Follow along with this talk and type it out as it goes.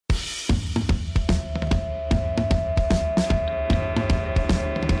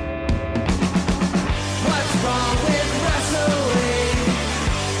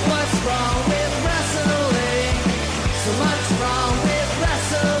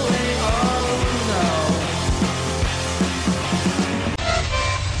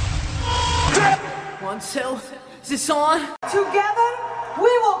tell. Is this on? Together,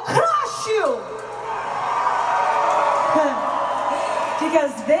 we will crush you!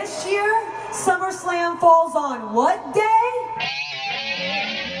 Because this year, SummerSlam falls on what day?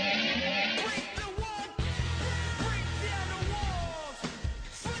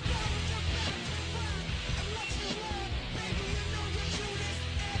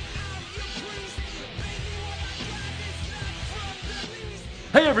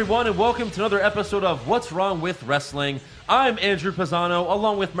 Hey everyone, and welcome to another episode of What's Wrong with Wrestling. I'm Andrew Pisano,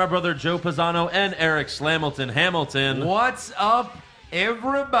 along with my brother Joe Pisano and Eric Slamilton Hamilton. What's up,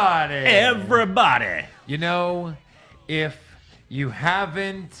 everybody? Everybody! You know, if you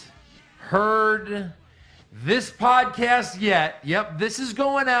haven't heard this podcast yet, yep, this is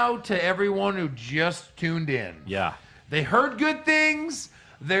going out to everyone who just tuned in. Yeah. They heard good things,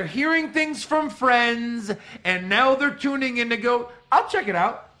 they're hearing things from friends, and now they're tuning in to go, I'll check it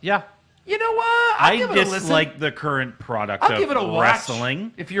out. Yeah. You know what? I'll give it a listen. dislike the current product I'll of give it a watch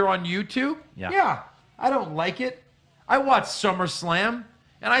wrestling. if you're on YouTube. Yeah. I don't like it. I watched SummerSlam,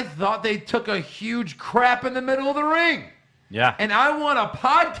 and I thought they took a huge crap in the middle of the ring. Yeah. And I want a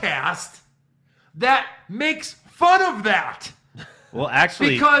podcast that makes fun of that. Well,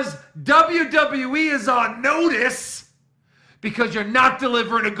 actually, Because WWE is on notice because you're not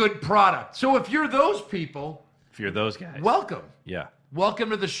delivering a good product. So if you're those people, if you're those guys. welcome. Yeah. Welcome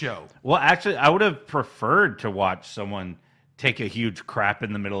to the show. Well, actually, I would have preferred to watch someone take a huge crap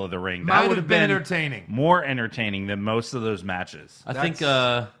in the middle of the ring. Might That would have been entertaining. More entertaining than most of those matches. I think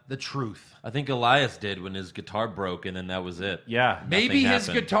the truth. I think Elias did when his guitar broke, and then that was it. Yeah. Maybe his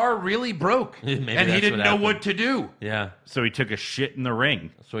happened. guitar really broke, Maybe and he that's didn't what know happened. what to do. Yeah. So he took a shit in the ring.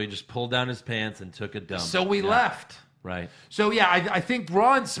 So he just pulled down his pants and took a dump. So we Yeah. left. Right. So yeah, I think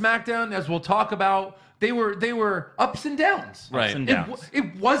Raw and SmackDown, as we'll talk about, they were ups and downs. Right. Ups and It, downs.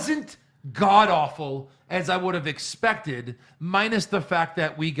 it wasn't god awful as I would have expected, minus the fact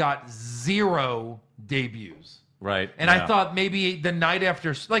that we got 0 debuts. Right. And I Yeah. thought maybe the night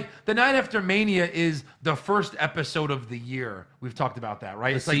after Mania is the first episode of the year. We've talked about that,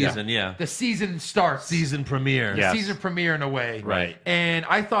 right? The season, yeah. The season starts. Season premiere. Yeah. Yes. Season premiere in a way. Right. And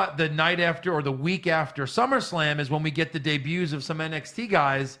I thought the night after or the week after SummerSlam is when we get the debuts of some NXT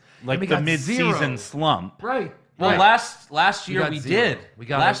guys. Like and we the got mid-season 0. slump. Right. Well, right. last year got we 0. did. We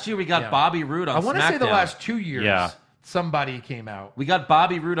got last it. year we got Yeah. Bobby Roode on I want SmackDown. to say the last 2 years, Yeah. somebody came out. We got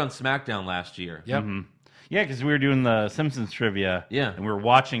Bobby Roode on SmackDown last year. Yep. Yeah, because we were doing the Simpsons trivia. Yeah. And we were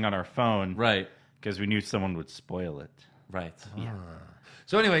watching on our phone. Right. Because we knew someone would spoil it. Right.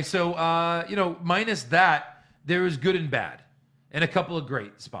 So anyway, minus that, there was good and bad, and a couple of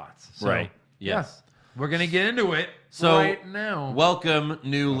great spots. So, Right. Yes. We're gonna get into it So right now. welcome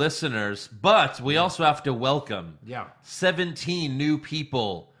new listeners, but we also have to welcome Yeah. 17 new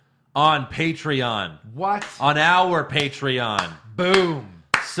people on Patreon. What? On our Patreon. Boom.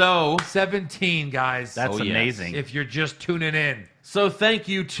 So 17 guys. That's Oh, yes. amazing. if you're just tuning in. thank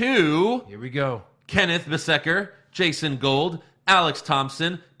you to Here we go. Kenneth Besecker, Jason Gold, Alex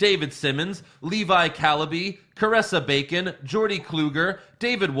Thompson, David Simmons, Levi Calaby, Caressa Bacon, Jordy Kluger,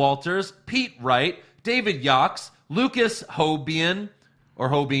 David Walters, Pete Wright, David Yox, Lucas Hobein,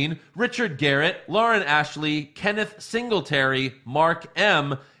 Richard Garrett, Lauren Ashley, Kenneth Singletary, Mark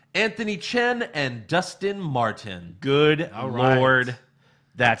M., Anthony Chen, and Dustin Martin. Good right. Lord.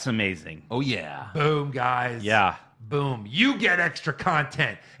 That's amazing. Oh, yeah. Boom, guys. Yeah. Boom. You get extra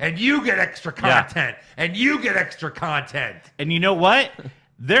content, and you get extra content, and you get extra content. And you know what?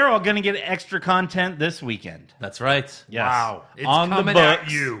 They're all going to get extra content this weekend. That's right. Yes. Wow. It's on the coming books.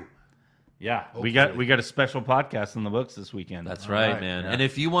 at you. Yeah, we got a special podcast in the books this weekend. That's right, right, man. yeah. And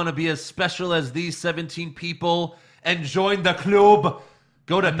if you want to be as special as these 17 people and join the club,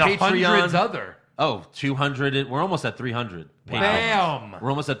 go to And the Patreon. hundreds other. Oh, 200. We're almost at 300. Bam.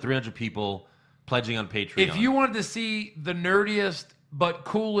 We're almost at 300 people pledging on Patreon. If you wanted to see the nerdiest but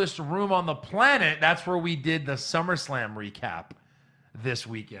coolest room on the planet, that's where we did the SummerSlam recap this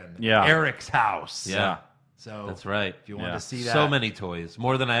weekend. Yeah. Eric's house. Yeah. So That's right. if you want Yeah. to see that. So many toys,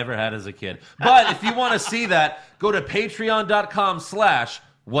 more than I ever had as a kid. But if you want to see that, go to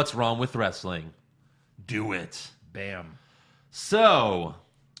patreon.com/What's Wrong with Wrestling. Do it. Bam. So,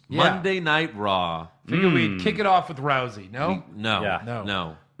 Yeah. Monday Night Raw. Figured we'd kick it off with Rousey. No? No, Yeah.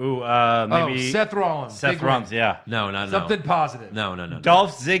 no, Ooh, maybe Seth Rollins. Seth Big Rollins, win. yeah. no, no. Something positive. No.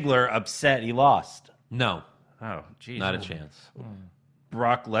 Dolph Ziggler upset he lost. No, Oh, geez. not a chance.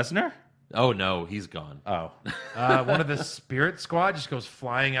 Brock Lesnar? Oh, no, he's gone. Oh. One of the Spirit Squad just goes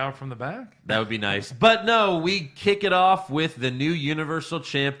flying out from the back. That would be nice. But no, we kick it off with the new Universal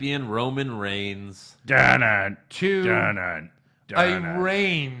Champion, Roman Reigns. Dun-dun, To dun-dun, a dun-dun.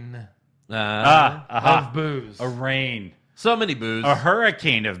 reign of booze. A rain. So many boos. A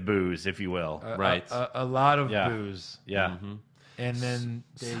hurricane of booze, if you will. Right. A lot of Yeah. booze. Yeah. And then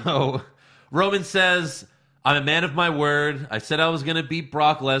So Roman says, I'm a man of my word. I said I was going to beat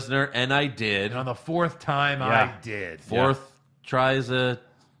Brock Lesnar, and I did. and on the fourth time, Yeah. I did. Fourth tries a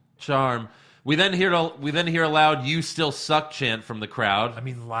charm. We then hear a loud "You still suck" chant from the crowd. I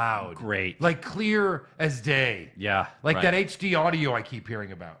mean, loud. Great. Like clear as day. Yeah. Like Right. that HD audio I keep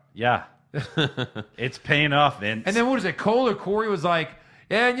hearing about. Yeah. It's paying off, Vince. And then what is it? Cole or Corey was like,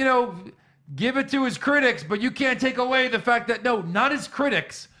 and give it to his critics, but you can't take away the fact that, no, not his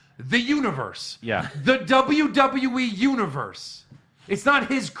critics, the universe. Yeah. The WWE universe. It's not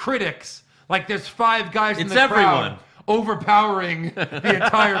his critics. Like there's 5 guys in It's the everyone. crowd overpowering the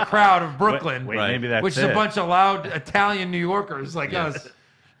entire crowd of Brooklyn. Wait, Right. maybe that's which is it. a bunch of loud Italian New Yorkers like Yes. us.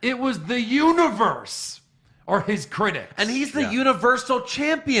 It was the universe or his critics. And he's the Universal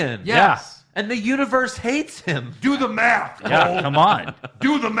Champion. Yes. And the universe hates him. Do the math, Cole. Yeah, come on.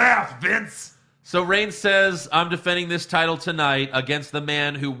 Do the math, Vince. So Reigns says, I'm defending this title tonight against the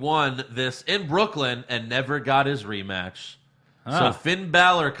man who won this in Brooklyn and never got his rematch. So Finn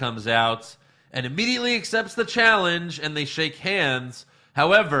Balor comes out and immediately accepts the challenge, and they shake hands.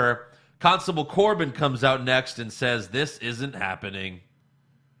 However, Constable Corbin comes out next and says, this isn't happening.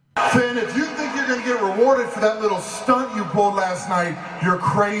 Finn, if you think you're going to get rewarded for that little stunt you pulled last night, you're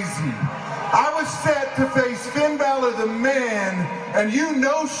crazy. I was set to face Finn Balor, the man, and you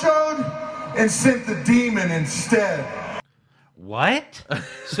no-showed and sent the demon instead. What?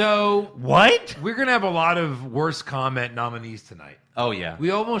 So What? we're going to have a lot of worst comment nominees tonight. Oh, yeah.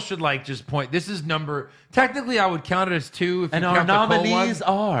 We almost should just point. This is technically I would count it as 2 if And you our count the Cole nominees one.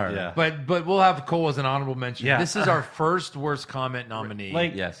 are. Yeah. But we'll have Cole as an honorable mention. Yeah. This is our first worst comment nominee.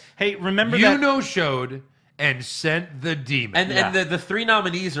 Like, Yes. Hey, remember you that? showed and sent the demon. And the 3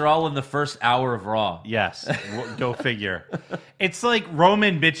 nominees are all in the first hour of Raw. Yes. Go figure. It's like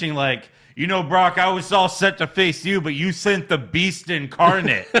Roman bitching like, Brock, I was all set to face you, but you sent the beast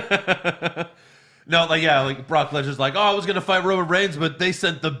incarnate. No, like Brock Lesnar's like, I was going to fight Roman Reigns, but they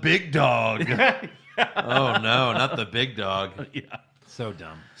sent the big dog. Oh, no, not the big dog. so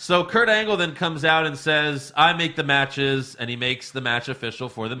dumb. So Kurt Angle then comes out and says, I make the matches, and he makes the match official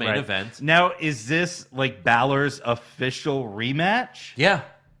for the main Right. event. Now, is this like Balor's official rematch? Yeah.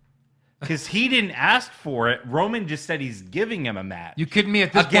 Because he didn't ask for it. Roman just said he's giving him a match. You kidding me?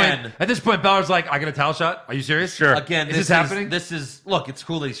 At this Again. point, Balor's like, I got a title shot. Are you serious? Sure. Again, Is this happening? Look, it's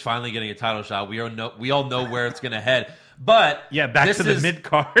cool that he's finally getting a title shot. We all know where it's going to head. But Yeah, back this to the is- mid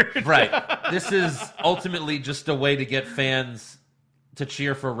card. Right. This is ultimately just a way to get fans to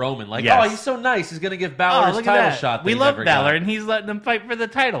cheer for Roman. Like, Yes. oh, he's so nice. He's going to give Balor his look at title that. shot. that We he love never Balor, got. and he's letting them fight for the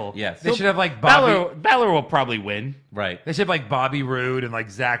title. Yes. They should have Bobby. Balor will probably win. Right. They should have Bobby Roode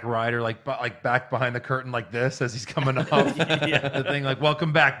and Zack Ryder like back behind the curtain like this as he's coming off the thing. Like,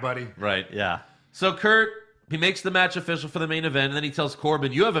 welcome back, buddy. Right. Yeah. So Kurt, he makes the match official for the main event, and then he tells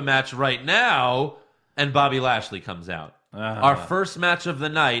Corbin, you have a match right now, and Bobby Lashley comes out. Our first match of the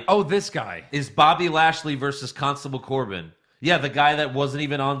night Oh, this guy. is Bobby Lashley versus Constable Corbin. Yeah, the guy that wasn't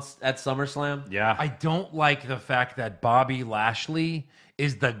even on at SummerSlam. Yeah. I don't like the fact that Bobby Lashley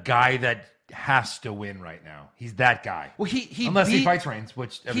is the guy that has to win right now. He's that guy. Well, he Unless he beat- fights Reigns,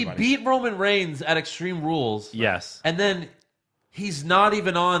 which He everybody. beat Roman Reigns at Extreme Rules. Yes. And then he's not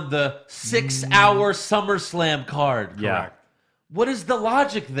even on the 6-hour SummerSlam card. Yeah. What is the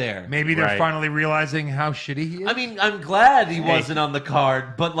logic there? Maybe they're Right. finally realizing how shitty he is. I mean, I'm glad he wasn't on the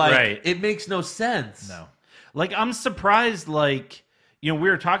card, but Right. it makes no sense. no. Like, I'm surprised, we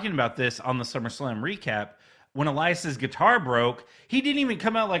were talking about this on the SummerSlam recap. When Elias's guitar broke, he didn't even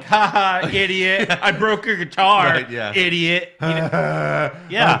come out like, haha, idiot. I broke your guitar, Right, yeah. idiot.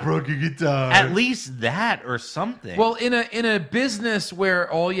 Yeah. broke your guitar. At least that or something. Well, in a business where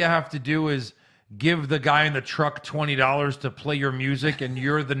all you have to do is give the guy in the truck $20 to play your music and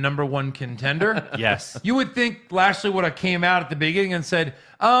you're the number one contender. yes. You would think Lashley would have came out at the beginning and said,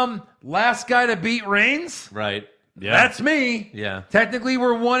 last guy to beat Reigns? Right. Yeah. That's me. Yeah. Technically,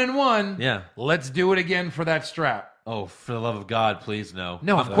 we're 1-1. Yeah. Let's do it again for that strap. Oh, for the love of God, please no.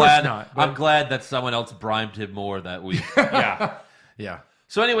 No, I'm of course glad, not, but- I'm glad that someone else bribed him more that week. Yeah. Yeah.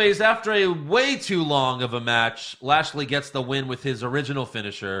 So anyways, after a way too long of a match, Lashley gets the win with his original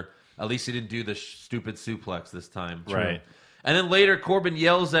finisher. At least he didn't do the stupid suplex this time. Right. And then later, Corbin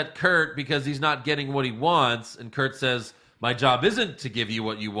yells at Kurt because he's not getting what he wants. And Kurt says, my job isn't to give you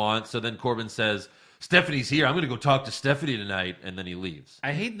what you want. So then Corbin says, Stephanie's here. I'm going to go talk to Stephanie tonight. And then he leaves.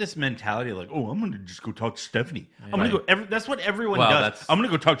 I hate this mentality like, oh, I'm going to just go talk to Stephanie. I'm going to go. That's what everyone Well, does. that's- I'm going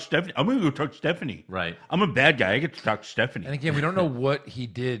to go talk to Stephanie. I'm going to go talk to Stephanie. Right. I'm a bad guy. I get to talk to Stephanie. And again, we don't know what he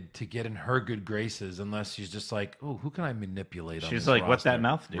did to get in her good graces unless she's just like, oh, who can I manipulate on She's this like, what's roster? that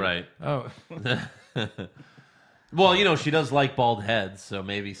mouth do? Right. Oh, Well, she does like bald heads. So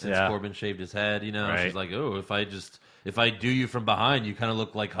maybe since Yeah. Corbin shaved his head, she's Right. like, oh, if I do you from behind, you kind of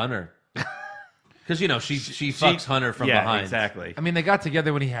look like Hunter. Because, she fucks Hunter from yeah, behind. exactly. I mean, they got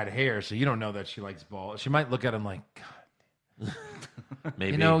together when he had hair, so you don't know that she likes bald. She might look at him like, God,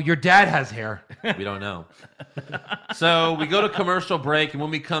 Maybe. your dad has hair. We don't know. So we go to commercial break, and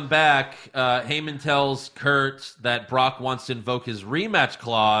when we come back, Heyman tells Kurt that Brock wants to invoke his rematch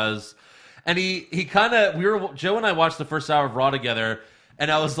clause, and he kind of Joe and I watched the first hour of Raw together, and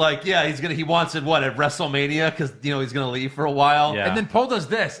I was like, yeah, he wants it at WrestleMania because he's gonna leave for a while. Yeah. And then Paul does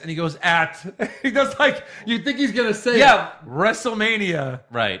this, and he goes he does like you think he's gonna say Yeah. WrestleMania,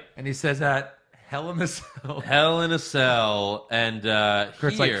 Right. and he says at Hell in a Cell. Hell in a Cell, and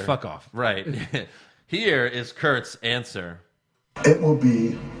Kurt's here, like, fuck off. Right. Here is Kurt's answer. It will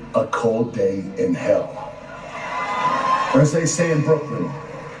be a cold day in hell. Or as they say in Brooklyn,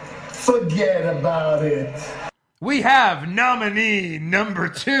 forget about it. We have nominee number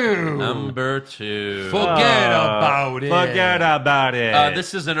 2. Number 2. Forget about it. Forget about it.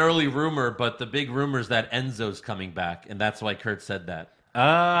 This is an early rumor, but the big rumor is that Enzo's coming back, and that's why Kurt said that.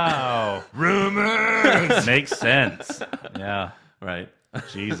 Oh, Rumors. makes sense. Yeah, Right.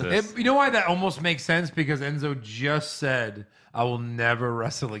 Jesus. You know why that almost makes sense? Because Enzo just said, I will never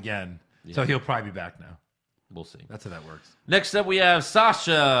wrestle again. So he'll probably be back now. We'll see. That's how that works. Next up, we have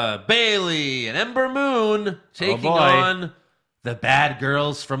Sasha, Bailey, and Ember Moon taking boy. on the bad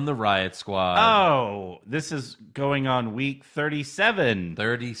girls from the Riot Squad. Oh, this is going on week 37.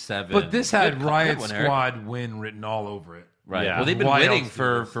 37. But this had Good Riot one, Eric. Squad win written all over it. Right. Yeah. Well, they've been Why winning else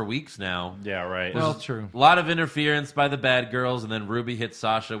for, do this? for weeks now. Yeah, right. Well, true. A lot of interference by the bad girls, and then Ruby hits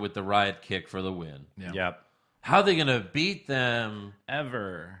Sasha with the Riot kick for the win. Yep. How are they going to beat them?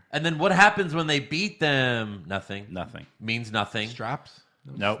 Ever. And then what happens when they beat them? Nothing. Nothing. Means nothing. Straps?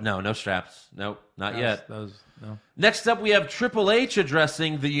 Nope. No straps. Nope, not yet. Those, no. Next up, we have Triple H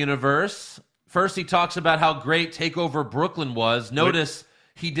addressing the universe. First, he talks about how great TakeOver Brooklyn was. Notice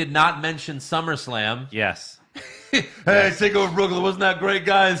he did not mention SummerSlam. Yes. Hey, TakeOver Brooklyn wasn't that great,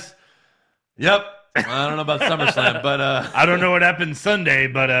 guys? Yep. I don't know about SummerSlam, but I don't know what happened Sunday,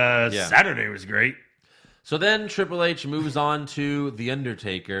 but Yeah. Saturday was great. so then Triple H moves on to The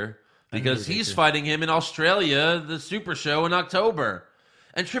Undertaker because he's fighting him in Australia, the Super Show in October.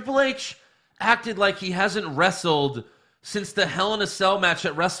 And Triple H acted like he hasn't wrestled since the Hell in a Cell match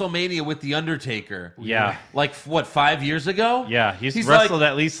at WrestleMania with The Undertaker. Yeah. Like, what, 5 years ago? Yeah, he's like, wrestled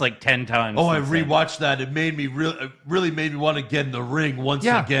at least like 10 times. oh, I since then. rewatched that. It made me really made me want to get in the ring once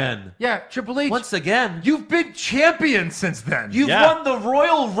Yeah. again. Yeah, Triple H. Once again. You've been champion since then. You've Yeah. won the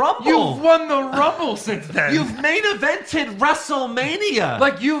Royal Rumble. You've won the Rumble since then. You've main evented WrestleMania.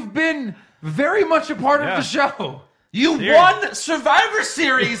 like you've been very much a part of Yeah. the show. You Serious. won Survivor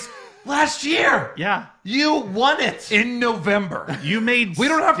Series last year. Yeah. You won it. In November. You made. We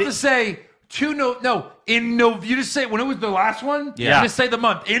don't have to say you just say when it was the last one. Yeah. You just say the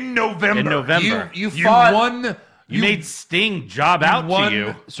month in November. In November. You You fought won. You made Sting job out won to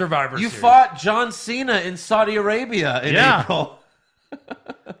you. Survivor. You Series. fought John Cena in Saudi Arabia in Yeah. April.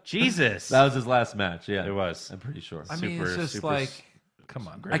 Jesus. That was his last match. Yeah, It was. I'm pretty sure. I mean, it's just like, come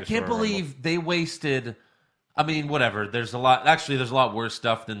on. I can't believe they wasted. I mean, whatever. There's a lot. Actually, there's a lot worse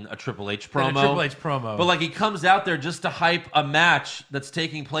stuff than a Triple H promo. Than a Triple H promo. But like, he comes out there just to hype a match that's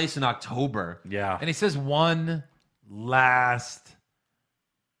taking place in October. Yeah. And he says one last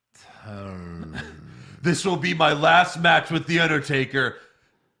time. This will be my last match with the Undertaker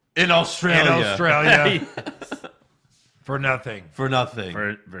in Australia. In Australia. For nothing. For nothing.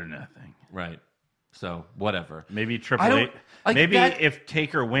 for nothing. Right. So whatever. Maybe I Triple don't- H. like Maybe that- if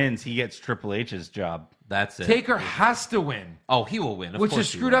Taker wins, he gets Triple H's job. That's it. Taker has to win, Oh, he will win. Of which course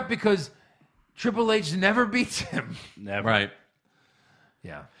is he screwed will. up because Triple H never beats him. Never. Right.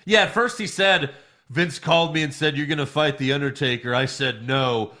 Yeah. Yeah, at first he said, Vince called me and said, you're going to fight The Undertaker. I said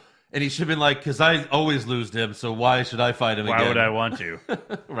no. And he should have been like, because I always lose to him, so why should I fight him Why again? would I want to?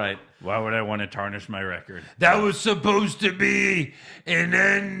 Right. Why would I want to tarnish my record? That was supposed to be an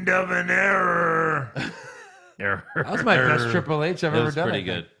end of an error. That That was my best Triple H I've It ever was done. pretty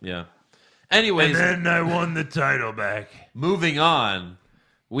I think. good. Yeah. Anyways, And then I won the title back. moving on.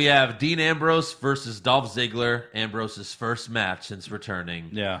 We have Dean Ambrose versus Dolph Ziggler, Ambrose's first match since returning.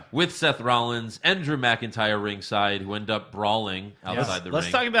 Yeah. With Seth Rollins and Drew McIntyre ringside, who end up brawling outside the Let's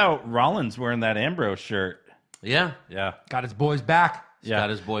ring. talk about Rollins wearing that Ambrose shirt. Yeah. Yeah. Got his boys back. He's got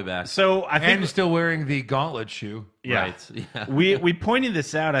his boy back. So I think And still wearing the gauntlet shoe. yeah. Right. Yeah. we pointed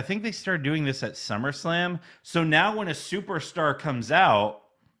this out. I think they started doing this at SummerSlam. So now when a superstar comes out,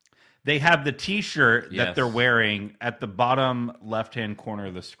 they have the T-shirt that Yes. they're wearing at the bottom left-hand corner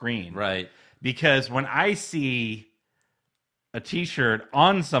of the screen. Right. Because when I see a T-shirt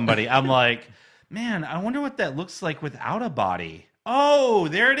on somebody, I'm like, man, I wonder what that looks like without a body. Oh,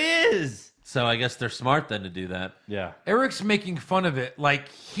 there it is. So I guess they're smart then to do that. Yeah. Eric's making fun of it like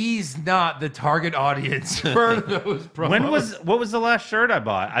he's not the target audience for those promos. What was the last shirt I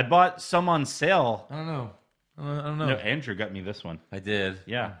bought? I bought some on sale. I don't know. I don't know. No, Andrew got me this one. I did.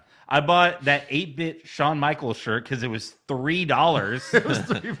 Yeah. I bought that 8-bit Shawn Michaels shirt because it was $3. It was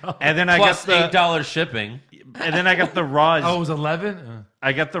 $3. And then Plus I got $8 shipping. and then I got the Roz. Oh, it was 11?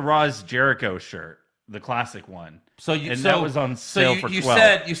 I got the Roz Jericho shirt, the classic one. So you and so, that was on sale so for you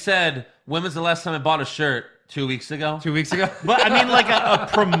 12. you said when was the last time I bought a shirt? 2 weeks ago. 2 weeks ago? But I mean, like a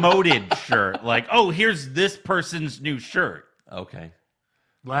promoted shirt. Like, oh, here's this person's new shirt. Okay.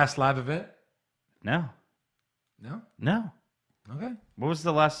 Last live event? No, No? Okay. What was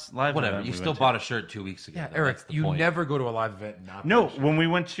the last live Whatever. event You we still went to? bought a shirt 2 weeks ago. Yeah, though. Eric, That's the you point. never go to a live event and not No, buy a shirt. when we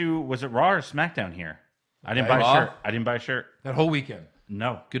went to, was it Raw or SmackDown here? I didn't Okay. buy a Raw? shirt. I didn't buy a shirt. That whole weekend.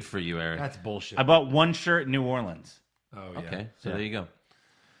 No. Good for you, Eric. That's bullshit. I bought one shirt in New Orleans. Oh, yeah. Okay. So Yeah. there you go.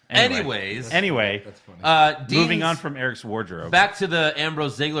 Anyway. Anyways, Anyway, That's funny. moving Dean's- on from Eric's wardrobe. back to the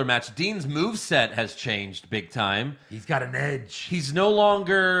Ambrose Ziggler match. Dean's moveset has changed big time. He's got an edge. He's no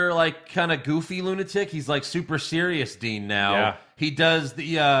longer like kind of goofy lunatic. He's like super serious Dean now. Yeah. He does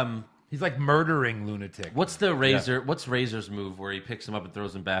the He's like murdering lunatic. what's the Razor? What's Razor's move where he picks him up and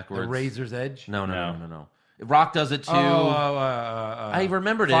throws him backwards? The razor's edge? No. No. Rock does it too. I I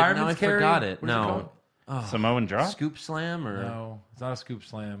remembered it. Now I Fireman's carry? forgot it. What is it No. called? Samoan drop? Scoop slam or No, it's not a scoop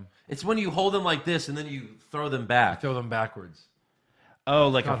slam. it's when you hold them like this and then you throw them back. Throw them backwards. Oh,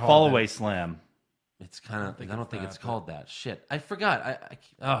 like a Not fall Hall away Day. Oh, slam. It's kind of. I don't think it's that, called that. Shit, I forgot.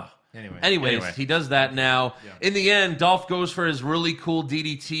 Anyway. Anyways, he does that now. In the end, Dolph goes for his really cool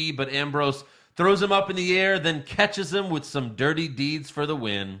DDT, but Ambrose throws him up in the air, then catches him with some dirty deeds for the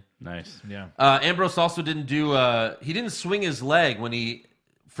win. Nice. Yeah. Ambrose also didn't do. He didn't swing his leg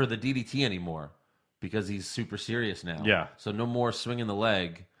for the DDT anymore because he's super serious now. Yeah. So no more swinging the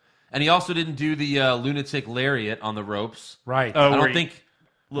leg, and he also didn't do the lunatic lariat on the ropes. Right. Oh, I where don't he- think.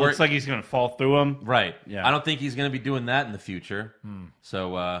 Looks like he's going to fall through him. Right. Yeah. I don't think he's going to be doing that in the future.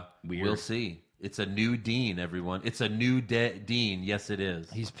 So Weird. we'll see. It's a new Dean, everyone. It's a new Dean. Yes, it is.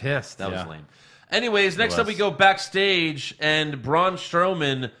 He's pissed. That Yeah. was lame. Anyways, next up we was. go backstage, and Braun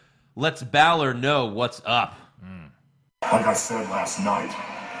Strowman lets Balor know what's up. Like I said last night,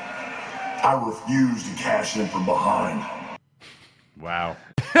 I refuse to cash in from behind. Wow.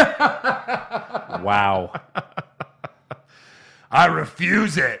 Wow. I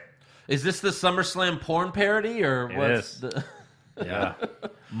refuse it. Is this the SummerSlam porn parody, or It what's is. the... Yeah.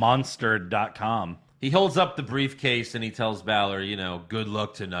 Monster.com. He holds up the briefcase and he tells Balor, good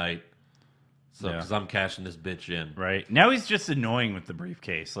luck tonight. So, Yeah. because I'm cashing this bitch in. Right. Now he's just annoying with the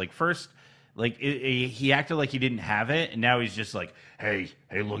briefcase. Like, first, like, he acted like he didn't have it, and now he's just like, hey,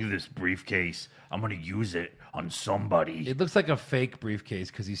 look at this briefcase. I'm going to use it on somebody. It looks like a fake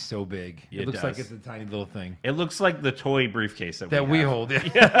briefcase because he's so big. Yeah, It it looks like does. it's a tiny little thing It looks like the toy briefcase that we have. hold. Yeah.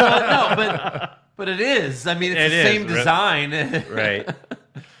 No, but it is. I mean, it's It the is, same really. design. Right.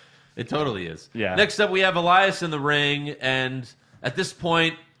 It totally is. Yeah. Next up, we have Elias in the ring, and at this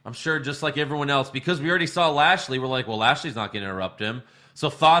point, I'm sure just like everyone else, because we already saw Lashley, we're like, well, Lashley's not going to interrupt him. So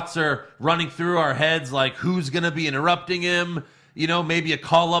thoughts are running through our heads like, who's going to be interrupting him? Maybe a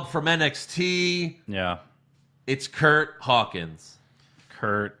call up from NXT. Yeah. It's Kurt Hawkins.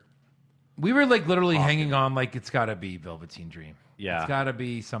 Kurt. We were like literally hanging on like it's got to be Velveteen Dream. Yeah. It's got to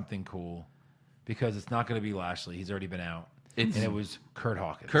be something cool because it's not going to be Lashley. He's already been out. It's And it was Kurt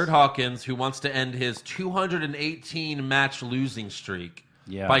Hawkins. Kurt Hawkins, who wants to end his 218 match losing streak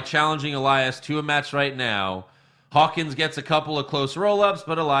Yeah. by challenging Elias to a match right now. Hawkins gets a couple of close roll-ups,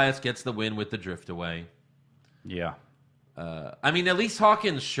 but Elias gets the win with the drift away. Yeah. I mean, at least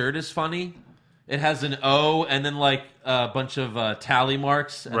Hawkins' shirt is funny. It has an O and then like a bunch of tally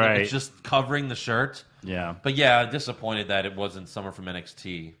marks, and Right. it's just covering the shirt. Yeah. But yeah, disappointed that it wasn't Summer from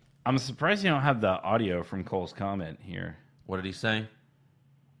NXT. I'm surprised you don't have the audio from Cole's comment here What did he say?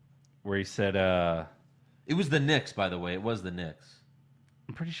 where he said, It was the Knicks, by the way. It was the Knicks.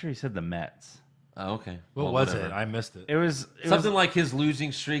 I'm pretty sure he said the Mets. Oh, okay. What Well, was whatever. it? I missed it. It was Something like his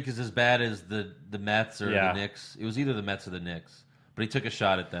losing streak is as bad as the Mets or Yeah. the Knicks. It was either the Mets or the Knicks, but he took a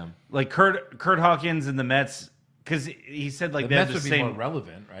shot at them. like Kurt Hawkins and the Mets, because he said like the they Mets have the would be same more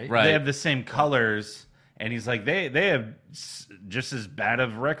relevant, right? Right. they have the same colors, and he's like they have just as bad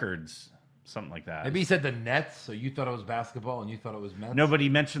of records, something like that. Maybe he said the Nets, so you thought it was basketball and you thought it was Mets. Nobody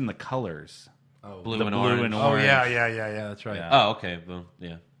mentioned the colors. Blue The and blue orange. and Oh orange. yeah. That's right. Yeah. Oh, okay. Well,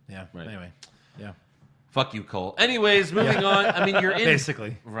 yeah. Yeah. Right. Anyway, yeah. Fuck you, Cole. Anyways, moving on. I mean, you're in.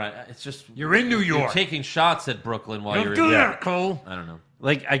 Basically, Right. It's just. you're in New You're York. taking shots at Brooklyn while Don't you're do in. that, Cole. I don't know.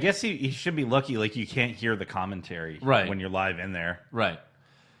 Like I guess he should be lucky. Like you can't hear the commentary Right. when you're live in there. Right.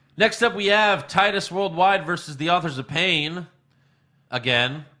 Next up, we have Titus Worldwide versus the Authors of Pain.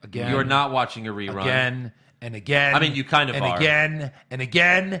 Again. Again. You are not watching a rerun. Again and again. I mean, you kind of and are. again and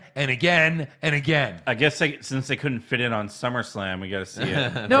again and again and again. I guess since they couldn't fit in on SummerSlam, we got to see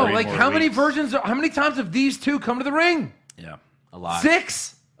it. No, 3 like more how many weeks. versions? How many times have these two come to the ring? Yeah. A lot.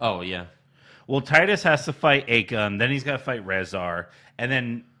 6. Oh, yeah. Well, Titus has to fight Akam, then he's got to fight Rezar, and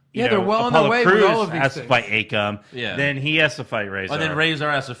then Yeah, they're well on their Apollo way with Crews all of these has to things. fight Akam. Yeah. Then he has to fight Rezar. And then Razor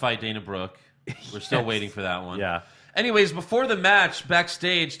has to fight Dana Brooke. We're still Yes. waiting for that one. Yeah. Anyways, before the match,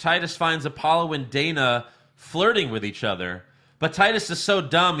 backstage, Titus finds Apollo and Dana flirting with each other. But Titus is so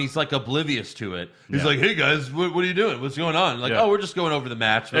dumb, he's like oblivious to it. He's Yeah. like, hey guys, what are you doing? What's going on? Like, Yeah. oh, we're just going over the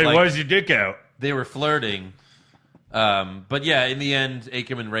match. But Hey, like, why is your dick out? they were flirting. But yeah, in the end,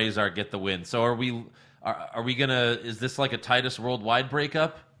 Akam and Razor get the win. So are we gonna, is this like a Titus Worldwide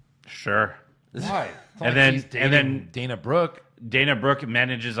breakup? Sure. Why? And then- he's and dating then- Dana Brooke. Dana Brooke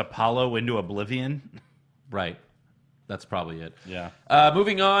manages Apollo into oblivion. Right. That's probably it. Yeah.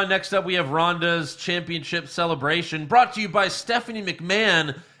 Moving on, next up we have Ronda's championship celebration, brought to you by Stephanie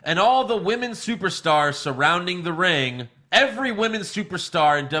McMahon and all the women's superstars surrounding the ring. Every women's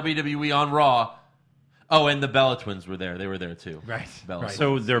superstar in WWE on Raw. Oh, and the Bella Twins were there. They were there too. Right, Bella right.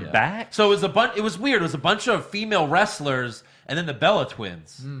 So Twins, they're yeah. back? So it was it was weird. It was a bunch of female wrestlers and then the Bella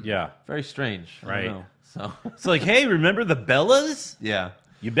Twins. Yeah. Very strange. I don't Right. know. So It's like, hey, remember the Bellas? yeah.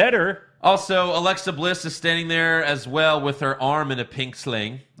 You better. Also, Alexa Bliss is standing there as well with her arm in a pink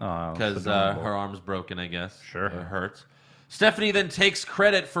sling Oh, because so adorable. her arm's broken, I guess. Sure. It hurt. Stephanie then takes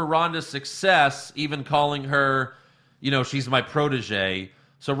credit for Ronda's success, even calling her, she's my protege.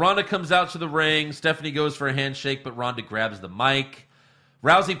 So Ronda comes out to the ring. Stephanie goes for a handshake, but Ronda grabs the mic.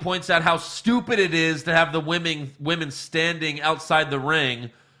 Rousey points out how stupid it is to have the women standing outside the ring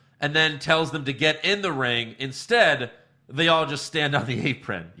and then tells them to get in the ring. Instead, they all just stand on the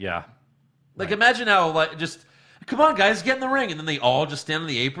apron. Yeah. Like, imagine how, come on, guys, get in the ring. And then they all just stand on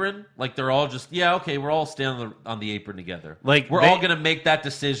the apron. Like, they're all just, yeah, okay, we're all standing on the apron together. Like, we're they- all going to make that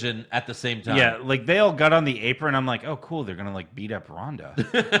decision at the same time. Yeah, like they all got on the apron. I'm like, oh, cool. They're gonna like beat up Ronda.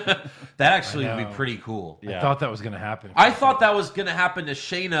 That actually would be know. pretty cool. Yeah. I thought that was going to happen. I thought that was going to happen to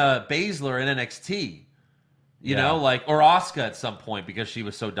Shayna Baszler in NXT. You Yeah. know, or Asuka at some point because she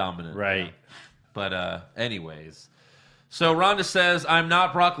was so dominant. Right. But anyways. So Ronda says, I'm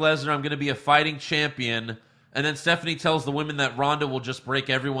not Brock Lesnar. I'm going to be a fighting champion. And then Stephanie tells the women that Ronda will just break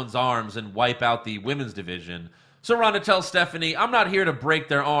everyone's arms and wipe out the women's division. So Ronda tells Stephanie, I'm not here to break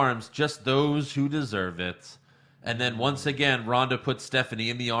their arms, just those who deserve it. And then once again, Ronda puts Stephanie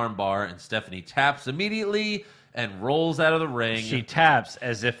in the armbar, and Stephanie taps immediately and rolls out of the ring. She taps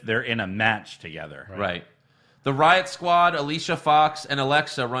as if they're in a match together. Right. The Riot Squad, Alicia Fox, and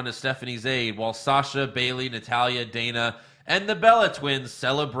Alexa run to Stephanie's aid, while Sasha, Bayley, Natalya, Dana, and the Bella Twins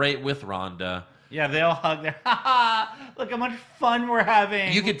celebrate with Ronda. Yeah, they all hug their, ha ha, look how much fun we're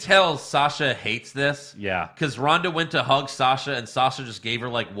having. You could tell Sasha hates this. Yeah. Because Ronda went to hug Sasha, and Sasha just gave her,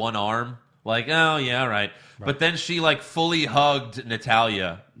 one arm. Like, oh, yeah, all right. But then she, fully hugged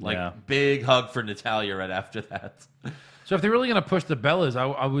Natalya. Yeah. Big hug for Natalya right after that. So if they're really going to push the Bellas,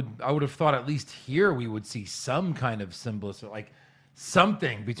 I would have thought at least here we would see some kind of symbolism, like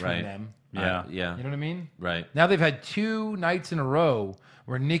something between Right. them. Yeah. Yeah. You know what I mean? Right. Now they've had 2 nights in a row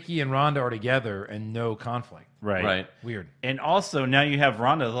where Nikki and Ronda are together and no conflict. Right. Right. Weird. And also now you have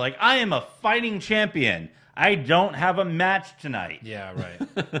Ronda like, I am a fighting champion. I don't have a match tonight. Yeah,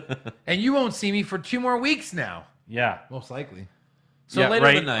 right. And you won't see me for 2 more weeks now, Yeah. most likely. So yeah, later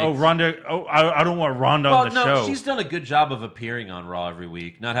right? in the night. Oh, Ronda. Oh, I don't want Ronda Well, on the no, show. she's done a good job of appearing on Raw every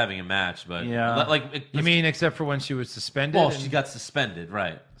week, not having a match, but Yeah. You mean except for when she was suspended? Well, and- she got suspended,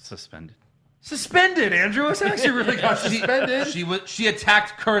 right? suspended. suspended, Andrew. It's actually really got suspended. She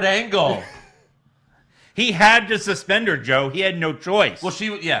attacked Kurt Angle. He had to suspend her, Joe. He had no choice. Well,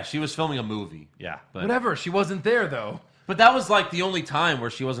 she was filming a movie. yeah. But Whatever. She wasn't there though. But that was like the only time where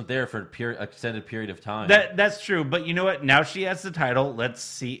she wasn't there for an extended period of time. That's true, but you know what? Now she has the title. Let's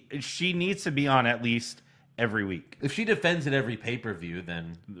see. She needs to be on at least every week. If she defends it every pay-per-view,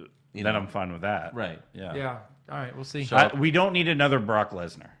 then Then I'm fine with that. right. Yeah. Yeah. All right, we'll see. We don't need another Brock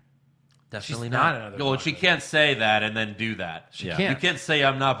Lesnar. Definitely She's not. not another Well, Brock she Lesnar. can't say that and then do that. She Yeah. can't. You can't say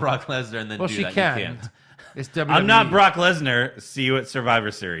I'm not Brock Lesnar and then Well, do she that. can. You can't. It's WWE. I'm not Brock Lesnar. See you at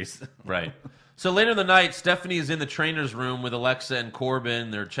Survivor Series. Right. So later in the night, Stephanie is in the trainer's room with Alexa and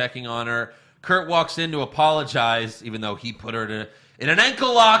Corbin. They're checking on her. Kurt walks in to apologize, even though he put her in an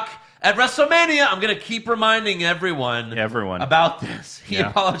ankle lock at WrestleMania. I'm going to keep reminding everyone about this. He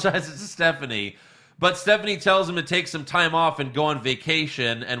apologizes to Stephanie. But Stephanie tells him to take some time off and go on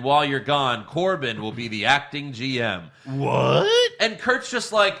vacation. And while you're gone, Corbin will be the acting GM. What? And Kurt's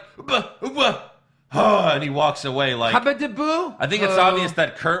just like, and he walks away like... Habba-daboo? I think it's obvious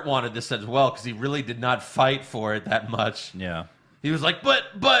that Kurt wanted this as well because he really did not fight for it that much. Yeah. He was like, but,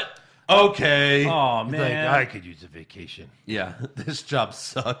 okay. Oh, He's man. like, I could use a vacation. Yeah, this job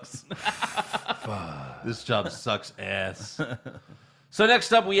sucks. This job sucks ass. So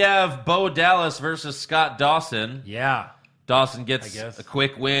next up we have Bo Dallas versus Scott Dawson. Yeah. Dawson gets I guess. a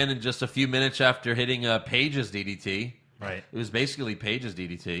quick win in just a few minutes after hitting Paige's DDT. Right. It was basically Paige's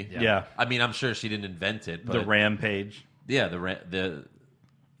DDT. Yeah. I mean, I'm sure she didn't invent it. But The Rampage. Yeah, the Rampage.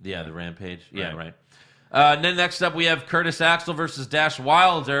 Yeah, right. And then next up, we have Curtis Axel versus Dash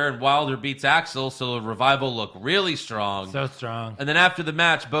Wilder, and Wilder beats Axel, so the Revival look really strong. So strong. And then after the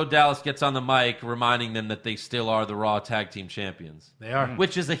match, Bo Dallas gets on the mic, reminding them that they still are the Raw Tag Team Champions. They are.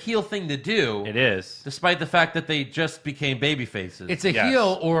 Which is a heel thing to do. It is. Despite the fact that they just became baby faces. It's a Yes.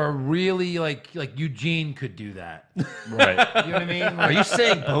 heel or a really, like Eugene could do that. Right. You know what I mean? Are you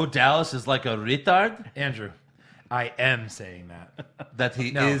saying Bo Dallas is like a retard? Andrew, I am saying that. That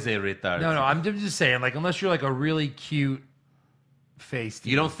he No. is a retard? No, I'm just saying, like, unless you're like a really cute face.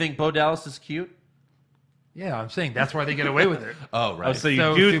 You don't think Bo Dallas is cute? Yeah, I'm saying that's why they get away with it. Oh, right. Oh, so you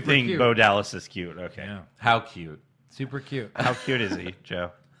So do super think cute. Bo Dallas is cute. Okay. Yeah. How cute. Super cute. How cute is he,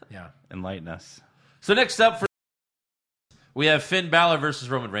 Joe? Yeah. Enlighten us. So next up, we have Finn Balor versus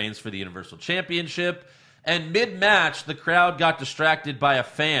Roman Reigns for the Universal Championship. And mid-match, the crowd got distracted by a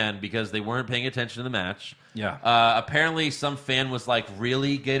fan because they weren't paying attention to the match. Yeah. Apparently, some fan was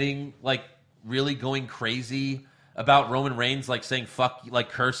really going crazy about Roman Reigns, like saying fuck, like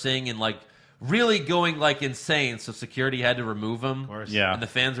cursing and like really going like insane. So security had to remove him. Of course. Yeah. And the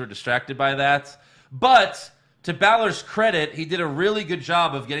fans were distracted by that. But to Balor's credit, he did a really good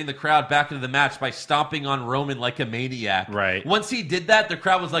job of getting the crowd back into the match by stomping on Roman like a maniac. Right. Once he did that, the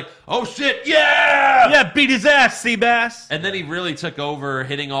crowd was like, oh shit, yeah! Yeah, beat his ass, Seabass. And then he really took over,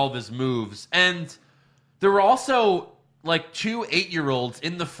 hitting all of his moves. And there were also like 2 8-year-olds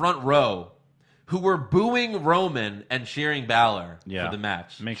in the front row who were booing Roman and cheering Balor Yeah. for the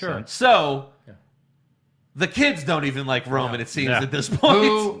match. Makes Sure. sense. So the kids don't even like Roman, it seems, Yeah. at this point.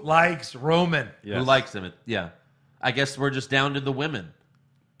 Who likes Roman? Yes. Who likes him? Yeah. I guess we're just down to the women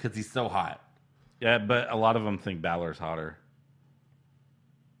because he's so hot. Yeah, but a lot of them think Balor's hotter.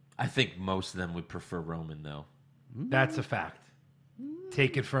 I think most of them would prefer Roman, though. That's a fact.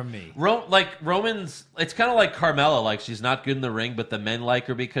 Take it from me. Roman's, it's kind of like Carmella. Like, she's not good in the ring, but the men like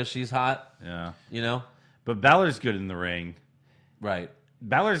her because she's hot, Yeah. you know? But Balor's good in the ring. Right.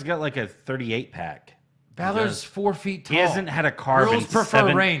 Balor's got like a 38 pack. Balor's 4 feet tall. He hasn't had a carb Girls in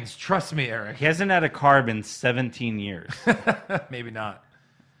prefer Reigns. Trust me, Eric. He hasn't had a carb in 17 years. Maybe not.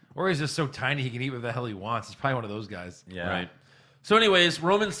 Or he's just so tiny he can eat what the hell he wants. He's probably one of those guys. Yeah. Right. So, anyways,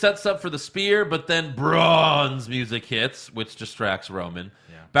 Roman sets up for the spear, but then Braun's music hits, which distracts Roman.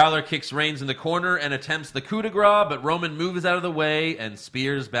 Yeah. Balor kicks Reigns in the corner and attempts the coup de grace, but Roman moves out of the way and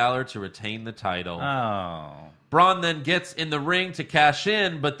spears Balor to retain the title. Oh. Braun then gets in the ring to cash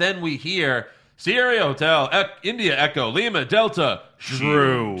in, but then we hear Sierra Hotel, India Echo, Lima Delta,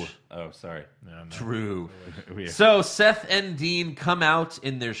 True. Shield. Oh, sorry. True. Weird. So Seth and Dean come out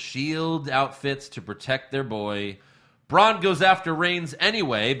in their Shield outfits to protect their boy. Braun goes after Reigns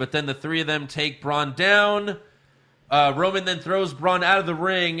anyway, but then the three of them take Braun down. Roman then throws Braun out of the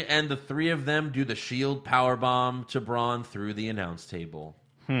ring, and the three of them do the Shield powerbomb to Braun through the announce table.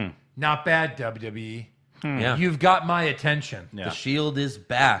 Not bad, WWE. Yeah. You've got my attention. Yeah. The Shield is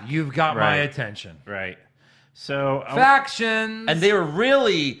back. You've got my Right. attention. Right. So. Factions. And they were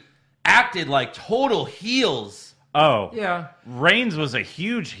really acted like total heels. Oh. Yeah. Reigns was a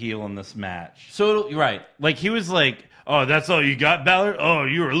huge heel in this match. So, you're right. Like, he was like, oh, that's all you got, Balor? Oh,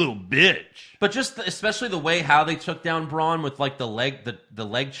 you were a little bitch. But just especially the way how they took down Braun with like the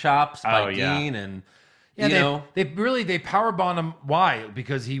leg chops by Oh, yeah. Dean, and Yeah, you know, they power bond him. Why?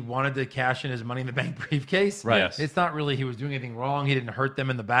 Because he wanted to cash in his Money in the Bank briefcase. Right. Yes. It's not really he was doing anything wrong. He didn't hurt them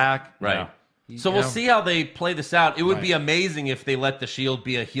in the back. right. He- So you we'll know. see how they play this out. It would Right. be amazing if they let the Shield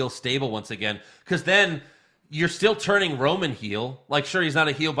be a heel stable once again, because then you're still turning Roman heel. Like, sure, he's not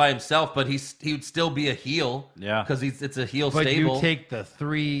a heel by himself, but he would still be a heel. Yeah. because it's a heel But stable. you take the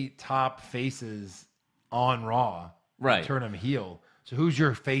 3 top faces on Raw, Right. Turn them heel. So who's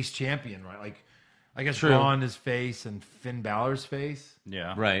your face champion? Right? Like, I guess True. Braun is face and Finn Balor's face.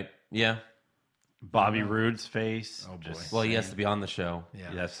 Yeah. Right. Yeah. Bobby Roode's face. Oh, boy. Just Well, he saying. has to be on the show. Yeah,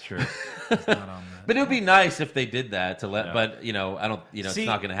 That's true. it's not on that. But it would be nice if they did that to let. Yeah. But I don't. See, it's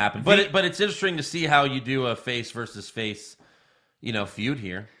not going to happen. the- But it's interesting to see how you do a face versus face, feud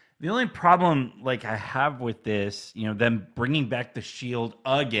here. The only problem, like, I have with this, them bringing back the Shield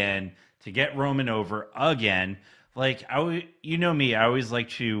again to get Roman over again. Like, you know me, I always like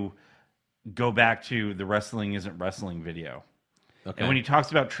to go back to the wrestling isn't wrestling video. Okay. And when he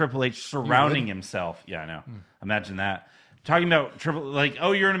talks about Triple H surrounding himself, yeah, I know. Imagine that. Talking about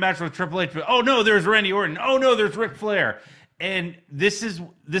oh, you're in a match with Triple H, but oh no, there's Randy Orton. Oh no, there's Ric Flair. And this is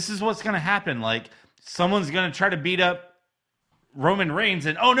what's going to happen. Like, someone's going to try to beat up Roman Reigns,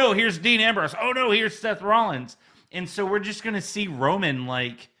 and oh no, here's Dean Ambrose. Oh no, here's Seth Rollins. And so we're just going to see Roman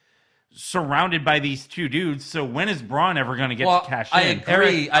surrounded by these two dudes. So when is Braun ever going to get to cash in?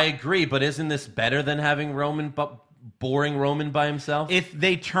 I agree. But isn't this better than having boring Roman by himself? If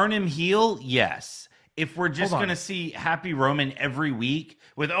they turn him heel, yes. If we're just Hold on. going to see happy Roman every week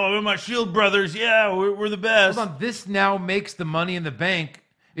with, oh, we're my Shield brothers, yeah, we're the best. Hold on, this now makes the Money in the Bank.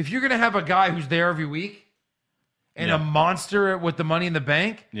 If you're going to have a guy who's there every week and Yeah. a monster with the Money in the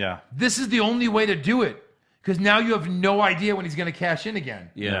Bank, Yeah. this is the only way to do it. Because now you have no idea when he's going to cash in again.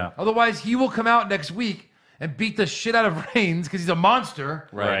 yeah. Otherwise, he will come out next week and beat the shit out of Reigns because he's a monster,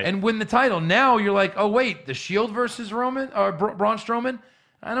 Right. and win the title. Now you're like, oh wait, the Shield versus Roman or Braun Strowman?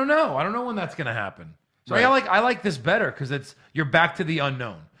 I don't know. I don't know when that's going to happen. So Right. I like this better because you're back to the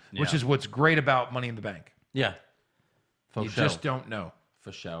unknown, which Yeah. is what's great about Money in the Bank. Yeah. For You show. just don't know,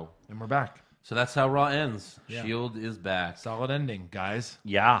 For show. and we're back. So that's how Raw ends. Yeah. Shield is back. Solid ending, guys.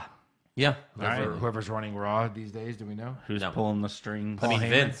 Yeah. Yeah. Whoever's running Raw these days, do we know? Who's No. pulling the strings? I mean, Heyman,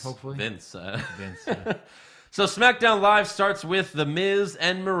 Vince. hopefully? Vince. Vince. Yeah. So SmackDown Live starts with The Miz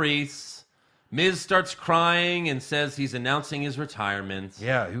and Maurice. Miz starts crying and says he's announcing his retirement.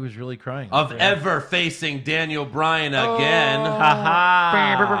 Yeah, he was really crying. Of ever facing Daniel Bryan again. Oh.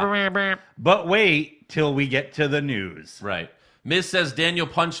 Ha-ha. But wait till we get to the news. Right. Miz says Daniel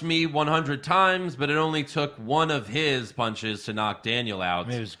punched me 100 times, but it only took one of his punches to knock Daniel out. I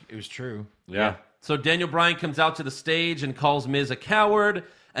mean, it was true. Yeah. So Daniel Bryan comes out to the stage and calls Miz a coward,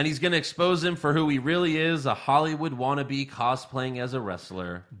 and he's going to expose him for who he really is, a Hollywood wannabe cosplaying as a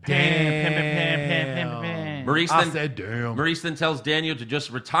wrestler. Damn. Maurice I then, said damn. Maurice then tells Daniel to just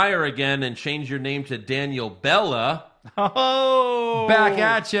retire again and change your name to Daniel Bella. Oh, Back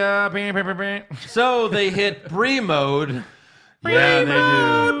at ya. Bam, bam, bam, bam. So they hit Brie mode. yeah, they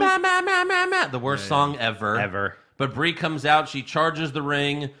do. The worst song ever. Ever. But Brie comes out, she charges the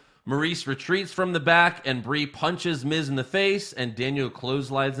ring. Maurice retreats from the back, and Brie punches Miz in the face, and Daniel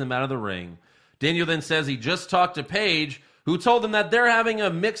clotheslines him out of the ring. Daniel then says he just talked to Paige, who told him that they're having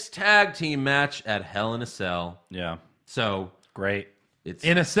a mixed tag team match at Hell in a Cell. Yeah, So great. it's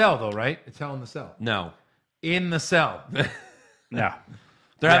In a cell, though, right? It's Hell in the Cell. no. In the cell. No,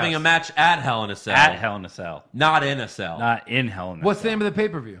 They're having a match at Hell in a Cell. at Hell in a Cell, Not in a cell. not in Hell in a What's the Cell. name of the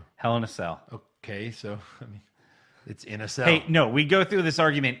pay-per-view? Hell in a Cell. Okay, so, I mean, it's in a cell. Hey, no, we go through this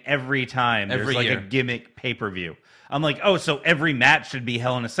argument every time there's Every like year. a gimmick pay-per-view. I'm like, oh, so every match should be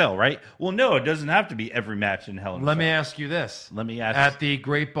Hell in a Cell, right? Well, no, it doesn't have to be every match in Hell in a Let Cell. me ask you this. Let me ask- At the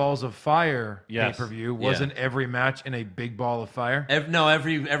Great Balls of Fire Yes. pay-per-view, wasn't every match in a big ball of fire?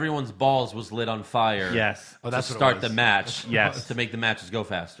 Everyone's balls was lit on fire. Yes. Oh, To that's what it start was. the match. Yes. To make the matches go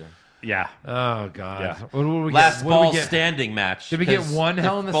faster. Yeah. Oh, God. Yeah. What did we Last get? What did we ball get? standing match. Did we get 'Cause one if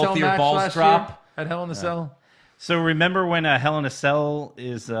Hell in the both Cell of your match balls last drop. year at Hell in the Cell? So remember when Hell in a Cell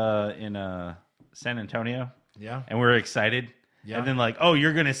is in San Antonio? Yeah. And we're excited? Yeah. And then like, oh,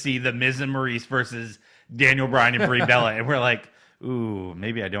 you're going to see the Miz and Maurice versus Daniel Bryan and Brie Bella. And we're like, ooh,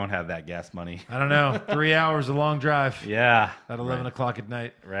 maybe I don't have that gas money. I don't know. 3 hours, a long drive. Yeah. At 11 o'clock at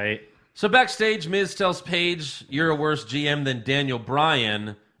night. Right. So backstage, Miz tells Paige, "You're a worse GM than Daniel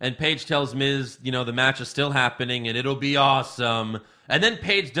Bryan." And Paige tells Miz, the match is still happening and it'll be awesome. And then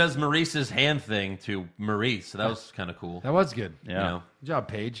Paige does Maurice's hand thing to Maurice. So that was kind of cool. That was good. Yeah. Good job,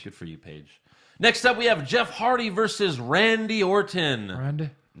 Paige. Good for you, Paige. Next up, we have Jeff Hardy versus Randy Orton.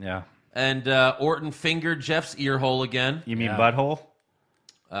 Randy. Yeah. And Orton fingered Jeff's ear hole again. You mean Yeah. butthole?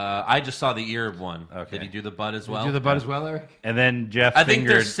 I just saw the ear one. Okay. Did he do the butt as well? Do the butt as well, Eric? And then Jeff I think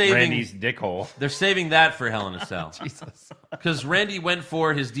they're fingered saving- Randy's dick hole. They're saving that for Hell in a Cell. Jesus. Because Randy went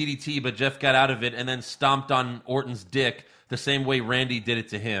for his DDT, but Jeff got out of it and then stomped on Orton's dick the same way Randy did it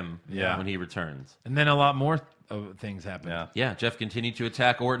to him when he returns. And then a lot more things happened. Yeah. Yeah, Jeff continued to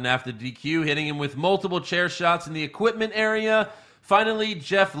attack Orton after the DQ, hitting him with multiple chair shots in the equipment area. Finally,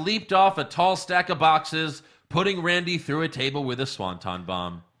 Jeff leaped off a tall stack of boxes, putting Randy through a table with a swanton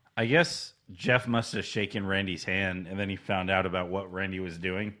bomb. I guess Jeff must have shaken Randy's hand, and then he found out about what Randy was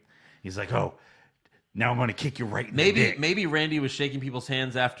doing. He's like, "Oh, now I'm going to kick you right in the dick." Maybe Randy was shaking people's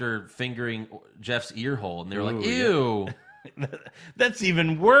hands after fingering Jeff's ear hole, and they were like, Ooh, "Ew, That's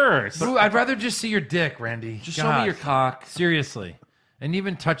even worse. Ooh, I'd rather just see your dick, Randy. just show me your cock." Seriously. And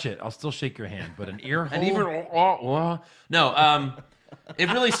even touch it. I'll still shake your hand. But an ear hole? And even no,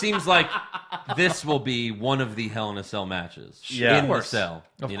 it really seems like this will be one of the Hell in a Cell matches. Yeah. in Of the course. cell,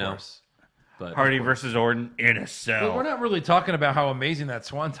 Of you know. course. But Hardy versus Orton in a But cell. we're not really talking about how amazing that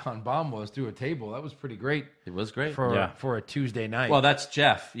swanton bomb was through a table. That was pretty great it was great. for a Tuesday night. Well, that's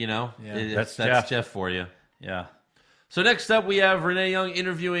Jeff. You know, Yeah. That's that's Jeff. Jeff for you. Yeah. So next up, we have Renee Young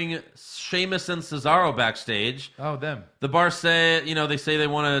interviewing Sheamus and Cesaro backstage. oh, them. The bar say, they say they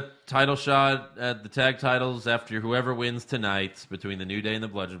want a title shot at the tag titles after whoever wins tonight between the New Day and the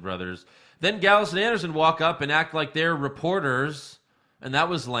Bludgeon Brothers. Then Gallus and Anderson walk up and act like they're reporters, and that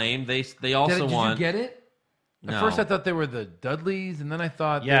was lame. They also Did want. you get it? At No. first, I thought they were the Dudleys, and then I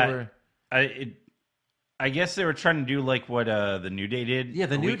thought Yeah. they were. I guess they were trying to do like what the New Day did. Yeah,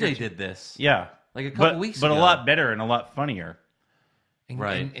 the a New week or Day two- did this. Yeah. Like a couple weeks but ago. a lot better and a lot funnier. And,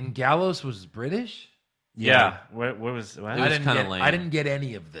 Right. and Gallows was British? Yeah. What was what? It was kinda get, lame. I didn't get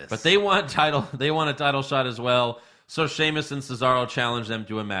any of this. But they want a title shot as well. So Sheamus and Cesaro challenge them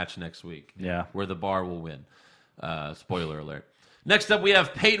to a match next week. Yeah. Where the bar will win. Spoiler alert. Next up, we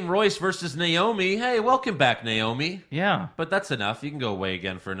have Peyton Royce versus Naomi. Hey, welcome back, Naomi. Yeah. But that's enough. You can go away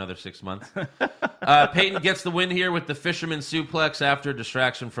again for another 6 months. Peyton gets the win here with the Fisherman Suplex after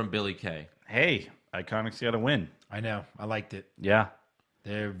distraction from Billy Kay. Hey, Iconics got to win. I know. I liked it. Yeah.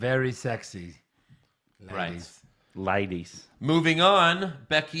 They're very sexy. Ladies. Ladies. Moving on,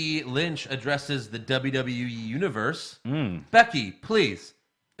 Becky Lynch addresses the WWE Universe. Becky, please,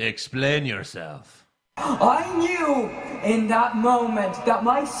 explain yourself. I knew in that moment that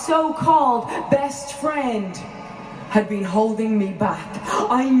my so-called best friend had been holding me back.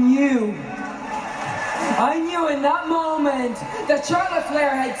 I knew in that moment that Charlotte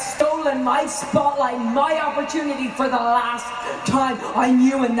Flair had stolen my spotlight, my opportunity for the last time. I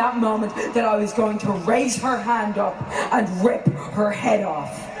knew in that moment that I was going to raise her hand up and rip her head off.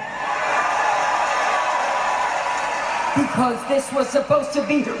 Because this was supposed to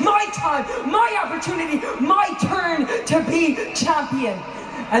be my time, my opportunity, my turn to be champion.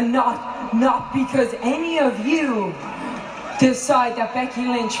 And not because any of you decide that Becky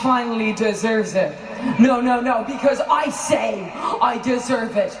Lynch finally deserves it. No, because I say I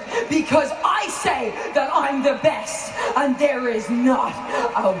deserve it. Because I say that I'm the best. And there is not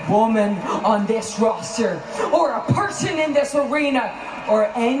a woman on this roster or a person in this arena or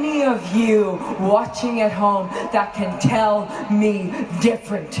any of you watching at home that can tell me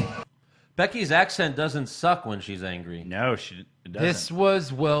different. Becky's accent doesn't suck when she's angry. No, it doesn't. This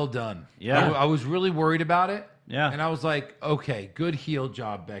was well done. Yeah. I was really worried about it. Yeah. And I was like, okay, good heel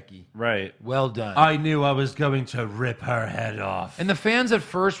job, Becky. Right. Well done. I knew I was going to rip her head off. And the fans at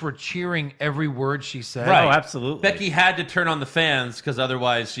first were cheering every word she said. Right. Oh, absolutely. Becky had to turn on the fans because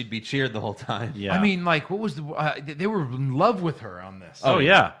otherwise she'd be cheered the whole time. Yeah. I mean, like, what was the... they were in love with her on this. Oh,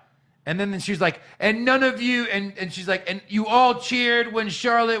 yeah. And then she's like, and none of you... And she's like, and you all cheered when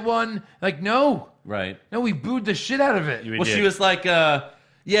Charlotte won. Like, no. Right. No, we booed the shit out of it. We Well, did. she was like,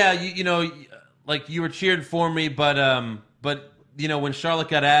 yeah, you know, like you were cheered for me, but you know, when Charlotte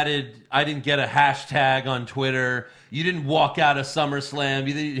got added, I didn't get a hashtag on Twitter. You didn't walk out of SummerSlam.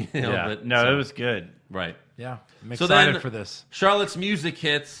 You know, Yeah. but, No, so- it was good. right. Yeah, I'm So excited then for this. Charlotte's music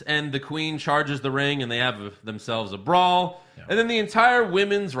hits, and the Queen charges the ring, and they have themselves a brawl. And then the entire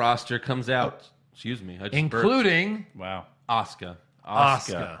women's roster comes out. Excuse me, I just burped. Including Wow. Asuka.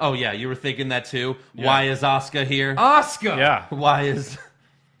 Asuka. Oh yeah, you were thinking that too. Why is Asuka here? Asuka. Yeah. Why is?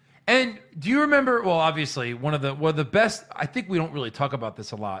 And do you remember? Well, obviously, one of the best. I think we don't really talk about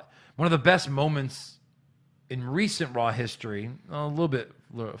this a lot. One of the best moments in recent Raw history,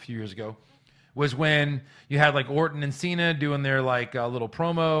 a few years ago, was when you had like Orton and Cena doing their like little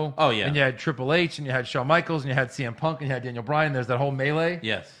promo. Oh, yeah. And you had Triple H, and you had Shawn Michaels, and you had CM Punk, and you had Daniel Bryan. There's that whole melee.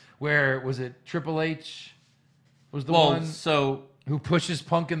 Yes. Where was it? Triple H was the Well, one so Who pushes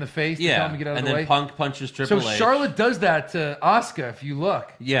Punk in the face to tell Yeah, him to get out of and the then way? Punk punches Triple So H. Charlotte does that to Asuka. If you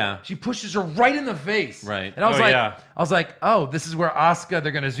look, Yeah. she pushes her right in the face. Right. And I was Oh, yeah. oh, this is where Asuka.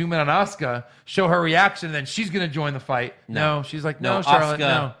 They're going to zoom in on Asuka, show her reaction, and then she's going to join the fight. No, she's like, no, Charlotte, Asuka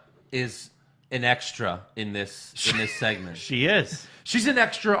no. is an extra in this segment. She is. She's an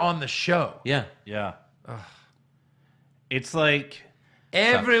extra on the show. Yeah. Yeah. It's like,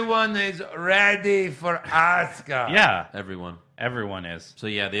 Everyone is ready for Asuka. yeah, Everyone is. So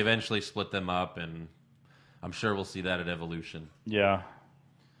yeah, they eventually split them up, and I'm sure we'll see that at Evolution. Yeah.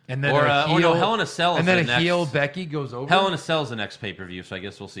 And then Or, a heel, or no, Hell in a Cell is and then the a next- heel Becky goes over. Hell in a Cell is the next pay-per-view, so I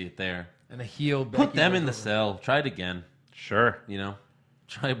guess we'll see it there. and a heel Becky Put them goes in the over. cell. Try it again. Sure. You know,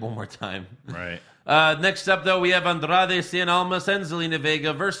 try it one more time. Right. Next up, though, we have Andrade Cien Almas and Zelina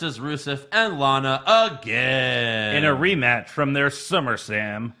Vega versus Rusev and Lana again. In a rematch from their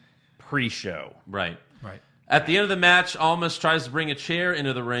SummerSlam pre-show. Right. Right. At the end of the match, Almas tries to bring a chair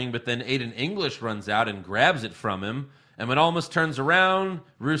into the ring, but then Aiden English runs out and grabs it from him. And when Almas turns around,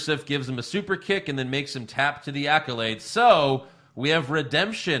 Rusev gives him a super kick and then makes him tap to the accolades. So we have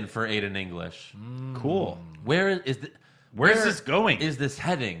redemption for Aiden English. Cool. Where's this going? Is this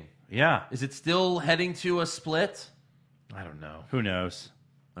heading? Yeah. Is it still heading to a split? I don't know. Who knows?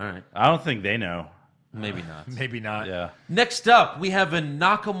 All right. I don't think they know. Maybe not. Maybe not. Yeah. Next up, we have a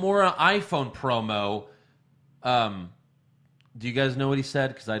Nakamura iPhone promo. Do you guys know what he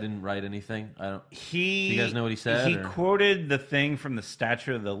said? Because I didn't write anything. I don't. Do you guys know what he said? He or- quoted the thing from the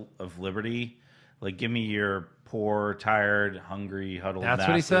Statue of Liberty, like "Give me your poor, tired, hungry, huddled." That's what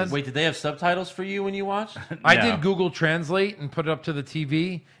he masses." said? Wait, did they have subtitles for you when you watched? I No. did Google Translate and put it up to the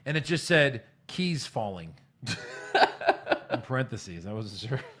TV, and it just said keys falling. In parentheses. I wasn't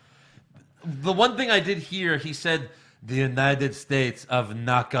sure. The one thing I did hear, he said, "The United States of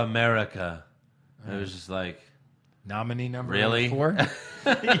Nakamerica." It was just like, Nominee number Really? 4?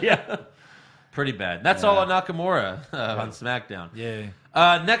 Yeah. pretty bad. That's all on Nakamura on SmackDown. Yay.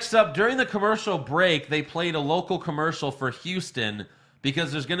 Next up, during the commercial break, they played a local commercial for Houston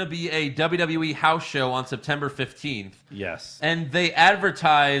because there's going to be a WWE house show on September 15th. Yes. And they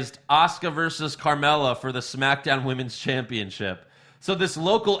advertised Asuka versus Carmella for the SmackDown Women's Championship. So this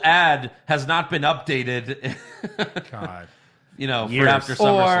local ad has not been updated, God. you know, for Years. after Or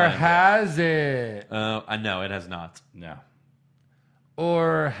SummerSlam. has it? I know it has not. No.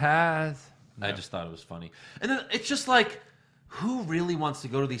 Or has... I just thought it was funny. And then it's just like, who really wants to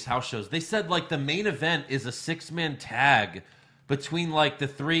go to these house shows? They said like the main event is a 6-man tag between like the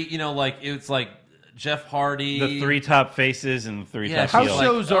three, you know, like it's like Jeff Hardy. The 3 top faces and the 3 Yeah, top House heels. like,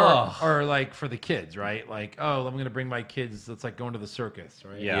 shows ugh. are like for the kids, right? Like, oh, I'm going to bring my kids. It's like going to the circus,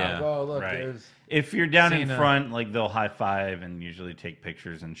 right? Yeah. Like, oh, look, Right. there's... If you're down in Cena. front, like they'll high five and usually take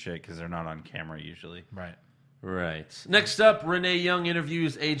pictures and shit because they're not on camera usually. Right. Right. Next up, Renee Young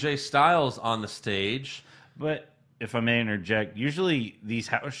interviews AJ Styles on the stage. But if I may interject, usually these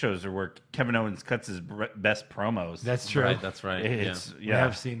house shows are where Kevin Owens cuts his best promos. That's true. Right, that's right. It's I yeah.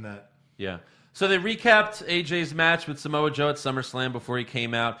 have seen that. Yeah. So they recapped AJ's match with Samoa Joe at SummerSlam before he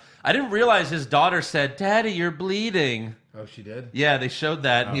came out. I didn't realize his daughter said, "Daddy, you're bleeding." Oh, she did? Yeah, they showed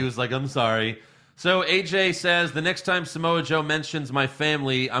that, and he was like, "I'm sorry." So AJ says, "The next time Samoa Joe mentions my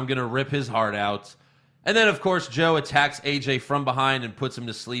family, I'm going to rip his heart out." And then, of course, Joe attacks AJ from behind and puts him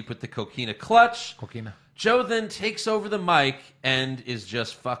to sleep with the Coquina clutch. Coquina. Joe then takes over the mic and is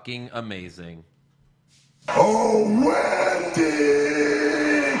just fucking amazing. Oh, Wendy!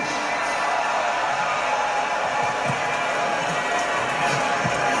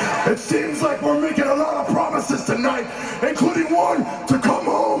 It seems like we're making a lot of promises tonight, including one to come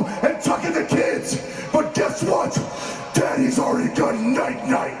home and tuck in the kids. But guess what? Daddy's already done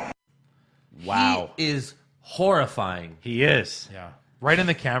night-night. Wow. He is horrifying. He is. Yeah. Right in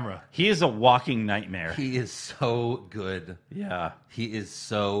the camera. He is a walking nightmare. He is so good. Yeah. He is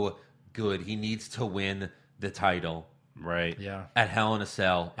so good. He needs to win the title Right. Yeah. at Hell in a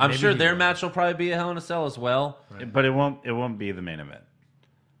Cell. I'm maybe sure he their will. match will probably be a Hell in a Cell as well. But it won't be the main event.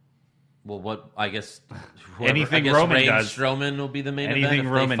 Well, what I guess Anything I guess Roman Reigns, does. Strowman will be the main Anything event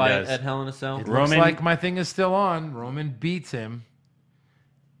if Roman they fight does. at Hell in a Cell. It Roman- looks like my thing is still on. Roman beats him,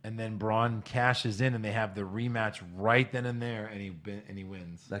 and then Braun cashes in, and they have the rematch right then and there, and he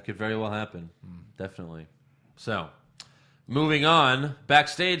wins. That could very well happen. Definitely. So, moving on.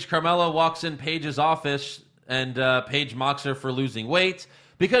 Backstage, Carmella walks in Paige's office, and Paige mocks her for losing weight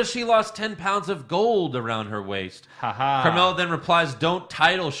because she lost 10 pounds of gold around her waist. Haha. Carmella then replies, "Don't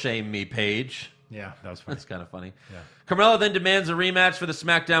title shame me, Paige." Yeah, that was funny. That's kind of funny. Carmella then demands a rematch for the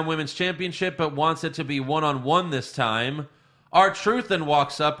SmackDown Women's Championship, but wants it to be one-on-one this time. R-Truth then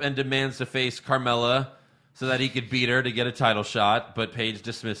walks up and demands to face Carmella. so that he could beat her to get a title shot, but Paige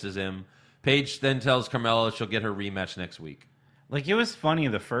dismisses him. Paige then tells Carmella she'll get her rematch next week. Like, it was funny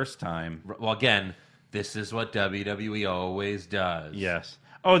the first time. Well, again, this is what WWE always does. Yes.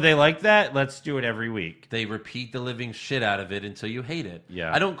 Oh, they like that? Let's do it every week. They repeat the living shit out of it until you hate it.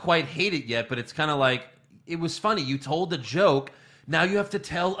 Yeah. I don't quite hate it yet, but it's kind of like, it was funny. You told a joke. Now you have to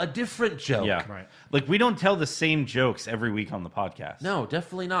tell a different joke. Yeah. Right. Like, we don't tell the same jokes every week on the podcast. No,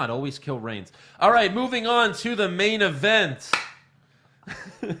 definitely not. Always kill Reigns. All right, moving on to the main event.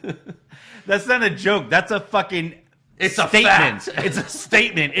 That's not a joke. That's a fucking It's a statement. fact. It's a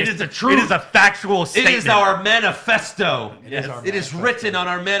statement. It is a truth. It is a factual It statement. is our manifesto. It is our written on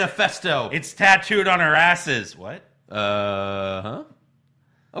our manifesto. It's tattooed on our asses. What? Huh?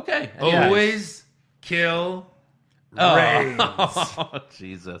 Okay. Yeah. Always kill Oh. Reigns. Oh,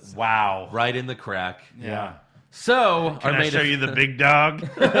 Jesus. Wow. Right in the crack. Yeah. So, Can I show you the big dog?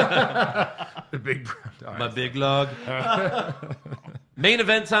 The big brown dog. my big log. Main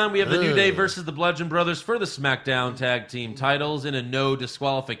event time. We have the New Day versus the Bludgeon Brothers for the SmackDown Tag Team titles in a no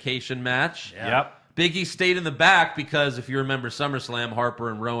disqualification match. Yep. Big E stayed in the back because, if you remember SummerSlam, Harper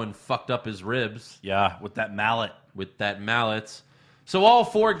and Rowan fucked up his ribs Yeah, with that mallet. with that mallet. So all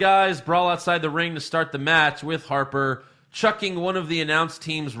four guys brawl outside the ring to start the match, with Harper chucking one of the announced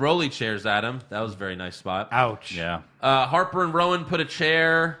team's rolly chairs at him. That was a very nice spot. Ouch. Yeah. Harper and Rowan put a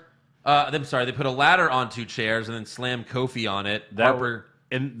chair. They put a ladder on two chairs and then slammed Kofi on it. Harper,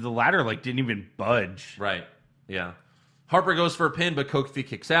 And the ladder, like, didn't even budge. right? Yeah. Harper goes for a pin, but Kofi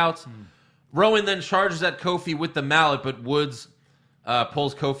kicks out. Rowan then charges at Kofi with the mallet, but Woods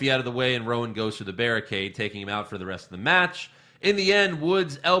pulls Kofi out of the way, and Rowan goes through the barricade, taking him out for the rest of the match. In the end,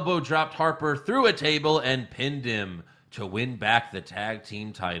 Woods elbow dropped Harper through a table and pinned him to win back the tag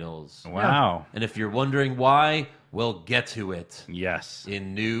team titles. Wow. And if you're wondering why, we'll get to it Yes.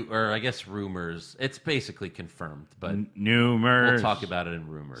 in rumors. It's basically confirmed, but Numers. we'll talk about it in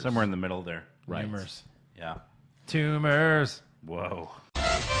rumors. Somewhere in the middle there. Right. Tumors. Yeah. Tumors. Whoa.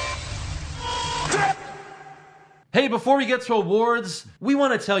 Hey, before we get to awards, we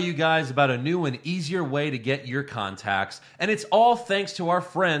want to tell you guys about a new and easier way to get your contacts, and it's all thanks to our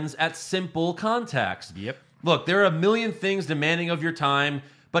friends at Simple Contacts. Yep. Look, there are a million things demanding of your time,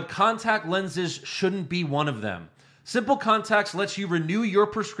 but contact lenses shouldn't be one of them. Simple Contacts lets you renew your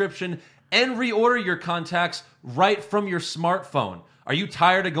prescription and reorder your contacts right from your smartphone. Are you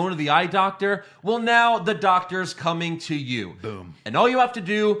tired of going to the eye doctor? Well, now the doctor's coming to you. Boom. And all you have to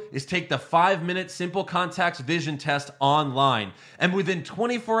do is take the 5-minute Simple Contacts vision test online. And within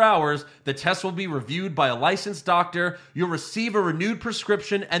 24 hours, the test will be reviewed by a licensed doctor. You'll receive a renewed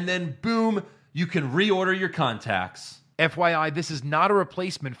prescription, and then boom, you can reorder your contacts. FYI, this is not a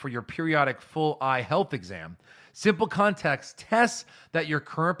replacement for your periodic full eye health exam. Simple Contacts tests that your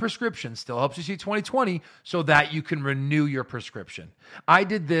current prescription still helps you see 20/20 so that you can renew your prescription. I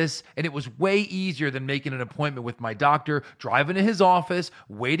did this, and it was way easier than making an appointment with my doctor, driving to his office,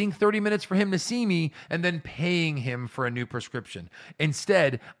 waiting 30 minutes for him to see me, and then paying him for a new prescription.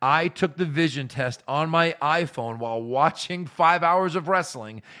 Instead, I took the vision test on my iPhone while watching 5 hours of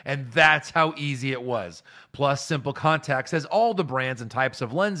wrestling, and that's how easy it was. Plus, Simple Contacts has all the brands and types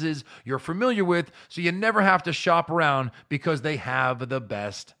of lenses you're familiar with, so you never have to shop around because they have the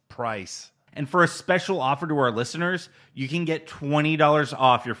best price. And for a special offer to our listeners, you can get $20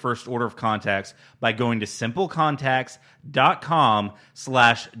 off your first order of contacts by going to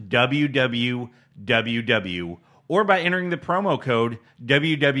simplecontacts.com/www or by entering the promo code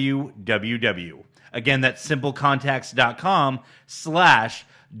WWWW. Again, that's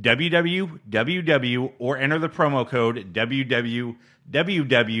simplecontacts.com/www or enter the promo code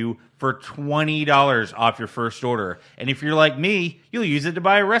WWWW for $20 off your first order. And if you're like me, you'll use it to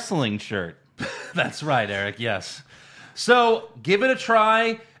buy a wrestling shirt. That's right, Eric, yes. So give it a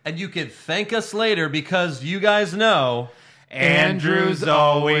try, and you can thank us later because you guys know Andrew's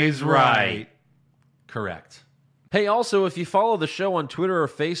always right. Correct. Hey, also, if you follow the show on Twitter or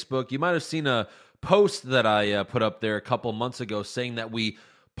Facebook, you might have seen a post that I put up there a couple months ago saying that we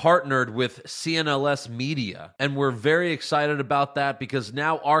partnered with CNLS Media, and we're very excited about that because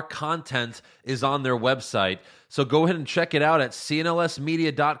now our content is on their website. So go ahead and check it out at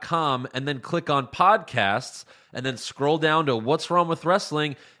cnlsmedia.com and then click on podcasts and then scroll down to What's Wrong with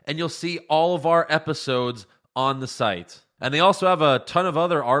Wrestling, and you'll see all of our episodes on the site. And they also have a ton of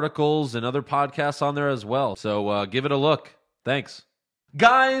other articles and other podcasts on there as well. So give it a look. Thanks.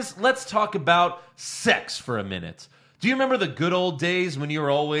 Guys, let's talk about sex for a minute. Do you remember the good old days when you were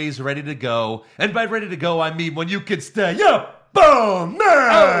always ready to go? And by ready to go, I mean when you could stay up all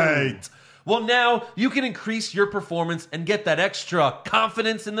night. Well, now you can increase your performance and get that extra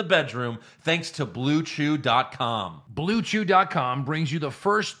confidence in the bedroom thanks to BlueChew.com. BlueChew.com brings you the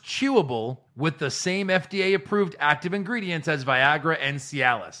first chewable with the same FDA-approved active ingredients as Viagra and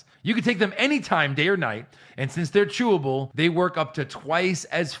Cialis. You can take them anytime, day or night, and since they're chewable, they work up to twice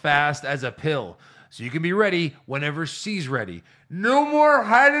as fast as a pill. So you can be ready whenever she's ready. No more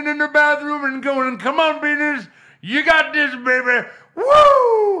hiding in the bathroom and going, come on, Venus, you got this, baby.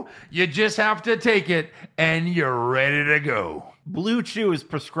 Woo! You just have to take it, and you're ready to go. Blue Chew is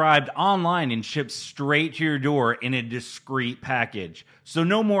prescribed online and shipped straight to your door in a discreet package. So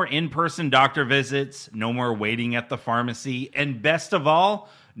no more in-person doctor visits, no more waiting at the pharmacy, and best of all,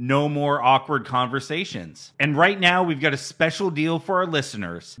 no more awkward conversations. And right now, we've got a special deal for our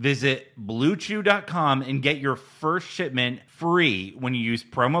listeners. Visit BlueChew.com and get your first shipment free when you use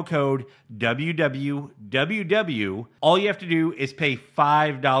promo code WWWW. All you have to do is pay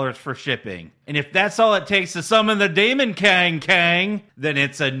 $5 for shipping. And if that's all it takes to summon the Damon Kang, then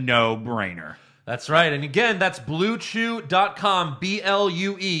it's a no-brainer. That's right. And again, that's BlueChew.com,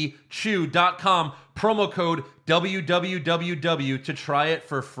 BLUE, Chew.com, promo code WWWW to try it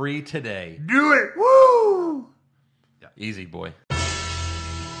for free today. Do it. Woo! Yeah, easy, boy.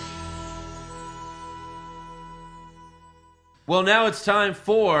 Well, now it's time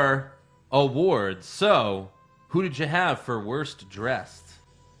for awards. So, who did you have for worst dressed?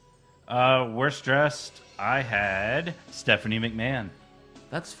 Worst dressed, I had Stephanie McMahon.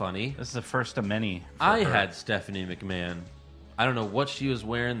 That's funny. This is the first of many. I had Stephanie McMahon. I don't know what she was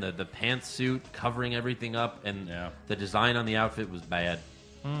wearing. The pantsuit covering everything up, and the design on the outfit was bad.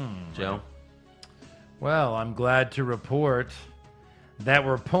 Joe? Well, I'm glad to report that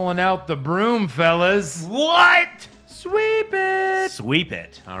we're pulling out the broom, fellas. What? Sweep it. Sweep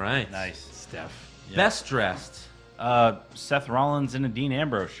it. All right. Nice. Steph. Best dressed. Seth Rollins in a Dean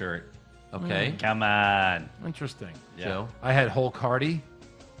Ambrose shirt. Okay. Come on. Interesting. Yeah. Joe? I had Hulk Hardy.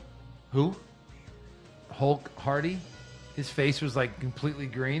 Who? Hulk Hardy. His face was like completely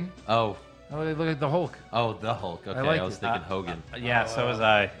green. Oh, Oh, they look like the Hulk. Oh, the Hulk. Okay, liked I was it. thinking Hogan. Yeah, so was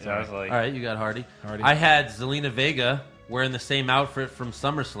I. So I was like, All right, you got Hardy. Hardy. I had Zelina Vega wearing the same outfit from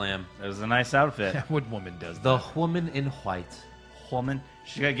SummerSlam. it was a nice outfit. What woman does that? The woman in white. Woman,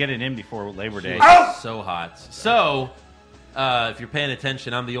 she got to get it in before Labor Day. So hot. So, if you're paying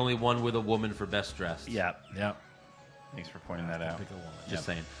attention, I'm the only one with a woman for best dressed. Yeah. Yeah. Thanks for pointing that out. Just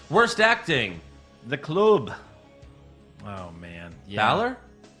saying. Worst acting. The Club. Oh man. Yeah. Balor?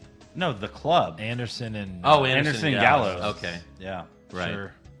 No, The Club. Anderson and Oh, Anderson Gallows. Okay. Yeah. Right.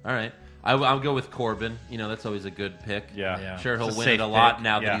 Sure. All right. I'll go with Corbin. You know, that's always a good pick. Yeah. Yeah. Sure, he'll It's a win it safe a lot pick.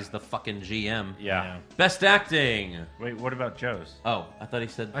 now Yeah. that he's the fucking GM. Yeah. Best acting. Wait, what about Joe's? Oh, I thought he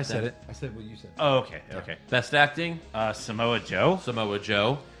said I said it. I said what you said. Oh, okay. Okay. Best acting. Samoa Joe. Samoa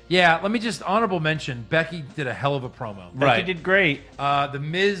Joe. Yeah, let me just honorable mention. Becky did a hell of a promo. Becky did great. The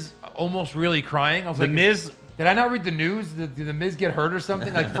Miz almost really crying. I was The like, Miz. Did I not read the news? Did the Miz get hurt or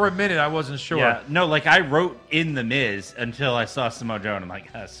something? Like for a minute, I wasn't sure. Yeah. No, like I wrote in The Miz until I saw Samoa Joe, and I'm like,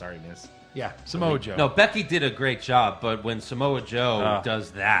 sorry, Miz. Yeah, Samoa Joe. No, Becky did a great job, but when Samoa Joe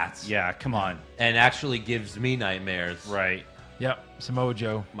does that Yeah, come on. and actually gives me nightmares, Right. Yep, Samoa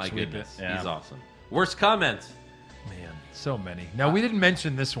Joe. my Sweep goodness, Yeah. he's awesome. Worst comment. it. Man, so many. No, we didn't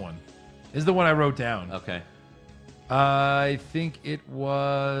mention this one. This is the one I wrote down. Okay. I think it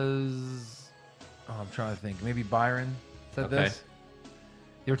was. Oh, I'm trying to think. Maybe Byron said Okay. this.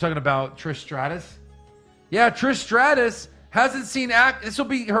 They were talking about Trish Stratus. Yeah, Trish Stratus hasn't seen act. This will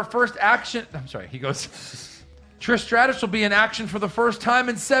be her first action. I'm sorry. He goes. Trish Stratus will be in action for the first time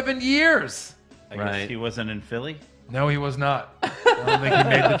in 7 years. I Right. guess he wasn't in Philly. No, he was not. I don't think he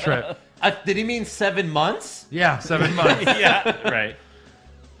made the trip. Did he mean 7 months? Yeah, 7 months. Yeah. Right.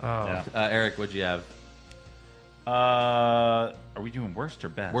 Oh. Yeah. Eric, what'd you have? Are we doing worst or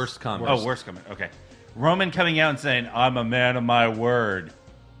best? Worst comment. Oh, worst comment. Okay. Roman coming out and saying, "I'm a man of my word."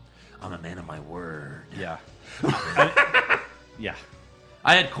 I'm a man of my word. Yeah. Yeah.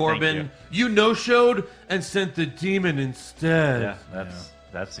 I had Corbin. You no-showed and sent the demon instead. Yeah.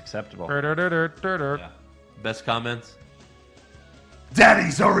 That's acceptable. Yeah. Best comments?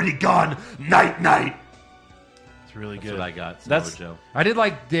 Daddy's already gone. Night, night. It's really That's good. what I got. Samoa That's- Joe. I did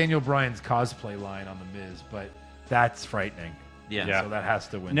like Daniel Bryan's cosplay line on The Miz, but that's frightening. Yeah. Yeah. So that has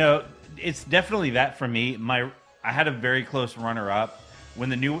to win. No, it's definitely that for me. I had a very close runner-up when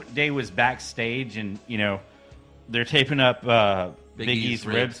the New Day was backstage, and they're taping up Big E's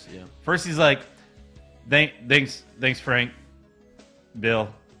ribs. Yeah. First, he's like, "Thanks, Frank, Bill,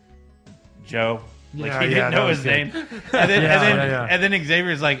 Joe." Like Yeah, he yeah, didn't that know was his good. name, and then Yeah. and then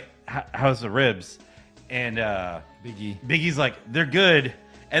Xavier's like, "How's the ribs?" And Big E. Big E's like, "They're good."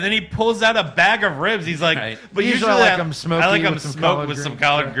 And then he pulls out a bag of ribs. He's like, Right. but Usually usually I like 'em smoky I like them with some smoked collard with some greens."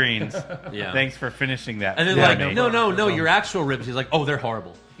 collard greens. Yeah. Thanks for finishing that. And then for like, me. no, your actual ribs. He's like, oh, they're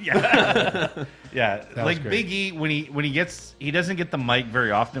horrible. Yeah, was like great. Big E when he doesn't get the mic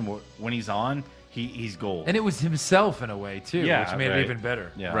very often. When he's on, he's gold. And it was himself in a way too, Yeah, which made right. it even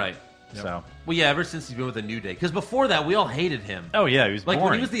better. yeah, Right. So, Well, yeah, ever since he's been with the New Day. Because before that, we all hated him. oh yeah, he was Like when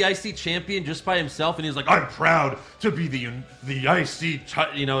boring. he was the IC champion just by himself, and he was like, "I'm proud to be the IC."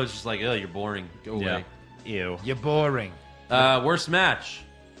 You know, it's just like, oh, you're boring. Go yeah, away. ew. You're boring. Worst match.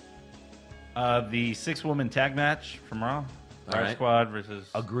 The 6-woman tag match from Raw. Riot right. Squad versus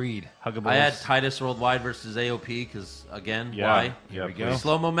Agreed. Huggables. I had Titus Worldwide versus AOP because again, Yeah. why? Here we go.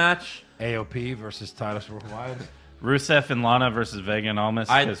 Slow mo match. AOP versus Titus Worldwide. Rusev and Lana versus Vega and Almas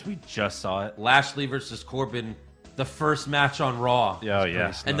I- because we just saw it. Lashley versus Corbin. The first match on Raw. Oh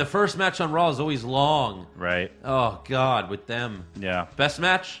yeah, And the first match on Raw is always long. right. Oh God, with them. Yeah. Best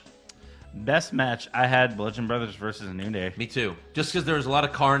match? Best match I had Bludgeon Brothers versus New Day. Me too. Just because there was a lot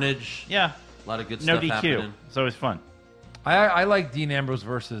of carnage, Yeah. a lot of good No stuff DQ. happening. It's always fun. I like Dean Ambrose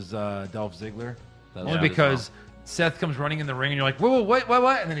versus Dolph Ziggler. That was Only good as because Seth comes running in the ring and you're like, whoa, what?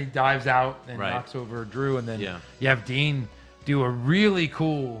 And then he dives out and Right. knocks over Drew. And then Yeah. you have Dean do a really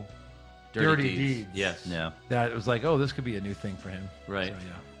cool Dirty Deeds. Yes. Yeah. that was like, oh, this could be a new thing for him. Right.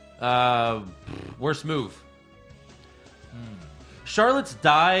 So, yeah. Worst move. Charlotte's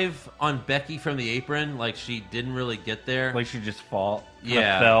dive on Becky from the apron, like she didn't really get there. Like she just fell. She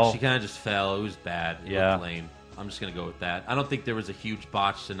kind of just fell. It was bad. It Yeah. looked lame. I'm just gonna go with that. I don't think there was a huge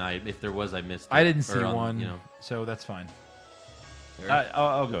botch tonight. If there was, I missed it. I didn't see Or on, one, You know. so that's fine.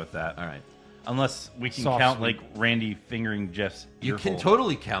 I'll go with that. All right. Unless we can Soft count sweep. like Randy fingering Jeff's. You ear can hole.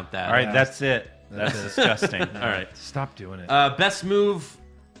 totally count that. All right, that's it. That's disgusting. All right. Stop doing it. Best move.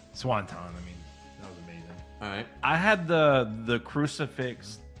 Swanton, I mean, that was amazing. All right. I had the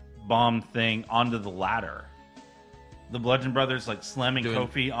crucifix bomb thing onto the ladder. The Bludgeon Brothers like slamming Doing-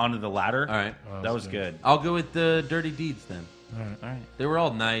 Kofi onto the ladder. All right. That was good. I'll go with the Dirty Deeds then. All right. They were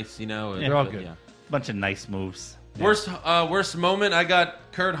all nice, you know. They're all but, good. yeah. Bunch of nice moves. Worst moment. I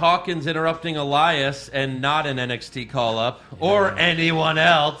got Kurt Hawkins interrupting Elias and not an NXT call up or anyone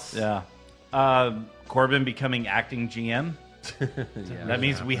else. Yeah. Corbin becoming acting GM. That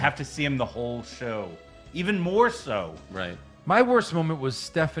means we have to see him the whole show. Even more so. Right. My worst moment was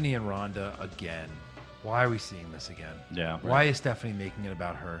Stephanie and Ronda again. Why are we seeing this again? Yeah. Why is Stephanie making it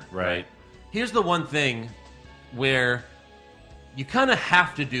about her? Right. Here's the one thing where you kind of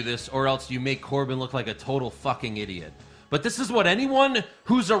have to do this or else you make Corbin look like a total fucking idiot. But this is what anyone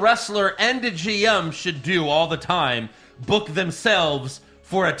who's a wrestler and a GM should do all the time. Book themselves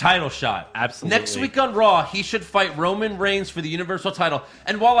for a title shot. Absolutely. Next week on Raw, he should fight Roman Reigns for the Universal title.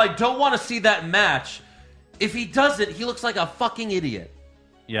 And while I don't want to see that match, if he doesn't, he looks like a fucking idiot.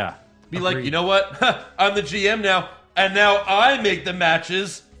 Yeah. Be like, you know what? I'm the GM now, and now I make the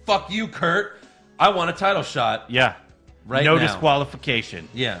matches. Fuck you, Kurt. I want a title shot. Yeah. Right no now. disqualification.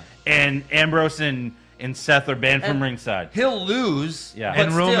 Yeah. And Ambrose and Seth are banned from And- ringside. He'll lose. Yeah. but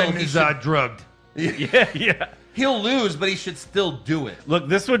And Roman still, he is should- drugged. Yeah. He'll lose, but he should still do it. Look,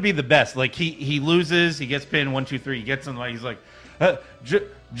 this would be the best. Like he loses, he gets pinned 1, 2, 3. He gets on the he's like,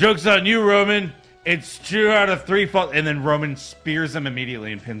 "Joke's on you, Roman. It's 2 out of 3 fault." And then Roman spears him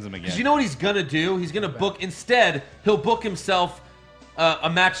immediately and pins him again. Because you know what he's gonna do? He's gonna book instead. He'll book himself a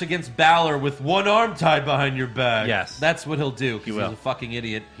match against Balor with one arm tied behind your back. Yes. that's what he'll do. Because will. he's a fucking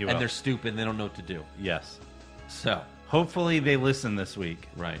idiot, He and will. they're stupid. and They don't know what to do. Yes. So Hopefully they listen this week.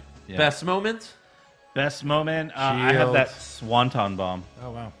 right. Yeah. Best moment. Best moment. I had Shield. that Swanton bomb.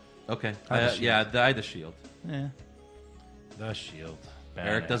 Oh, wow. Okay. I had the Shield. Yeah, I had the Shield. Yeah. The Shield. Ban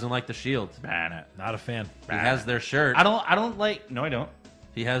Eric it. doesn't like the Shield. Ban it. Not a fan. He has their shirt. I don't like. No, I don't.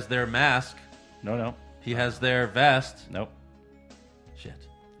 He has their mask. No. He has their vest. Nope. Shit.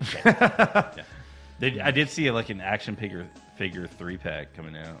 I did see like an action figure 3-pack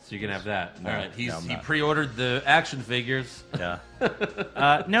coming out. So you can have that. No, All right. no, I'm He not. pre-ordered the action figures. Yeah.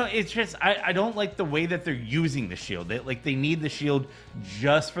 No, it's just I don't like the way that they're using the Shield. They need the Shield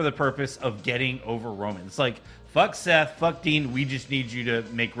just for the purpose of getting over Roman. It's like fuck Seth, fuck Dean. We just need you to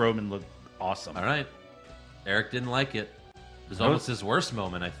make Roman look awesome. All right. Eric didn't like it. It was No. almost his worst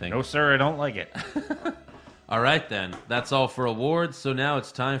moment, I think. No, sir, I don't like it. All right, then. That's all for awards. So now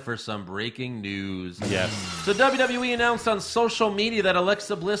it's time for some breaking news. Yes. So WWE announced on social media that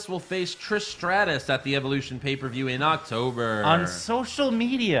Alexa Bliss will face Trish Stratus at the Evolution pay-per-view in October. On social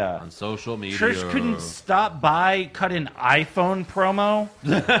media. On social media. Trish couldn't stop by, cut an iPhone promo.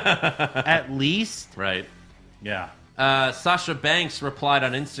 At least. Right. Yeah. Sasha Banks replied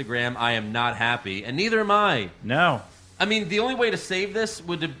on Instagram, "I am not happy, and neither am I. No. I mean, the only way to save this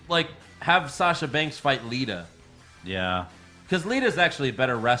would to, like, have Sasha Banks fight Lita. Yeah. Because Lita's actually a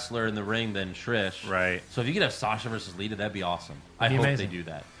better wrestler in the ring than Trish. Right. So if you could have Sasha versus Lita, that'd be awesome. I be hope amazing. they do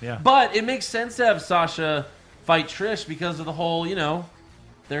that. Yeah. But it makes sense to have Sasha fight Trish because of the whole,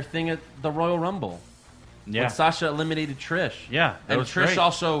 their thing at the Royal Rumble. Yeah. When Sasha eliminated Trish. Yeah, that And was Trish great.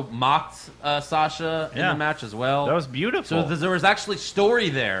 also mocked Sasha in Yeah. the match as well. That was beautiful. So there was actually story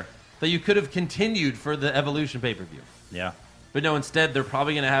there that you could have continued for the Evolution pay-per-view. Yeah. But no, instead they're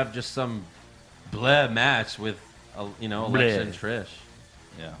probably going to have just some bleh match with, Alexa and Trish.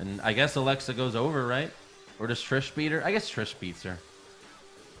 Yeah. And I guess Alexa goes over, right? Or does Trish beat her? I guess Trish beats her.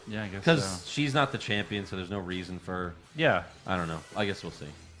 Yeah, I guess Because she's not the champion, so there's no reason for... Yeah. I don't know. I guess we'll see.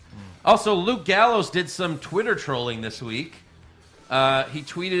 Also, Luke Gallows did some Twitter trolling this week. He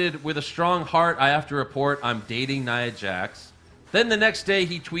tweeted, "With a strong heart, I have to report I'm dating Nia Jax." Then the next day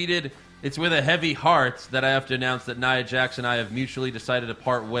he tweeted, "It's with a heavy heart that I have to announce that Nia Jax and I have mutually decided to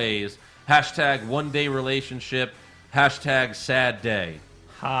part ways. # one day relationship. # sad day."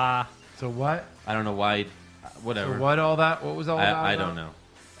 Ha. So what? I don't know why. Whatever. So what all that? What was all that? I about? don't know.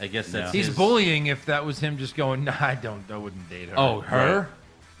 I guess that's He's his- bullying if that was him just going, nah, I wouldn't date her. Oh, her?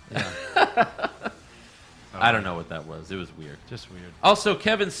 I don't know what that was. It was weird. Just weird. Also,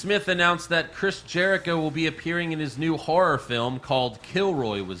 Kevin Smith announced that Chris Jericho will be appearing in his new horror film called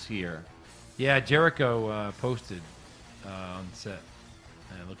Kilroy Was Here. Yeah, Jericho posted on set.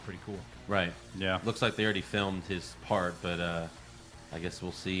 And it looked pretty cool. Right. Yeah. Looks like they already filmed his part, but I guess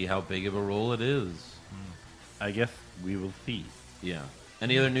we'll see how big of a role it is. I guess we will see. Yeah.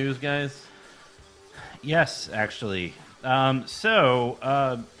 Any other news, guys? Yes, actually.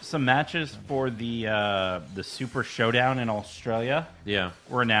 Some matches for the Super Showdown in Australia Yeah.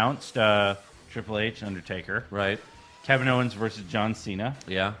 were announced. Triple H, Undertaker. Right. Kevin Owens versus John Cena.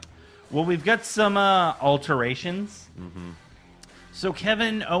 Yeah. Well, we've got some alterations. So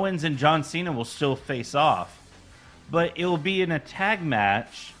Kevin Owens and John Cena will still face off, but it will be in a tag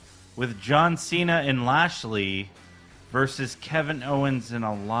match with John Cena and Lashley versus Kevin Owens and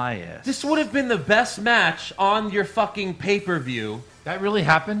Elias. This would have been the best match on your fucking pay-per-view. That really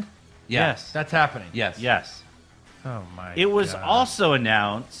happened? Yes. That's happening. Yes. Yes. Oh, my It was God. also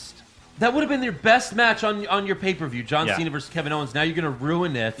announced. That would have been your best match on your pay-per-view. John Yeah. Cena versus Kevin Owens. Now you're going to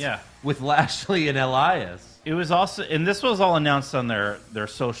ruin it Yeah. with Lashley and Elias. It was also, and this was all announced on their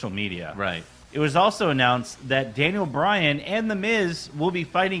social media. Right. It was also announced that Daniel Bryan and The Miz will be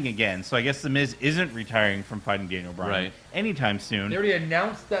fighting again. So I guess The Miz isn't retiring from fighting Daniel Bryan Right. anytime soon. They already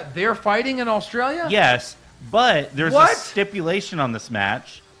announced that they're fighting in Australia? Yes, but there's What? a stipulation on this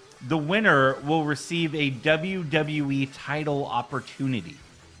match. The winner will receive a WWE title opportunity.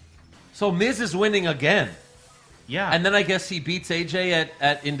 So Miz is winning again. Yeah. And then I guess he beats AJ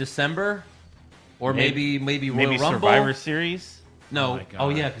at in December, or maybe Royal maybe Rumble. Survivor Series. No, Oh my God. oh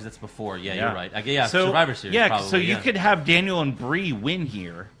yeah, because that's before. Yeah, Yeah. you're right. Yeah, So, Survivor Series. Yeah, probably, so you yeah. could have Daniel and Brie win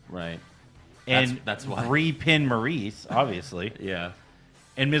here, right. and That's why. Brie pin Maurice, obviously, Yeah,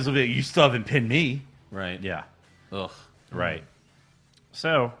 and Miz will be like, "You still haven't pinned me." right. Yeah, Ugh. right.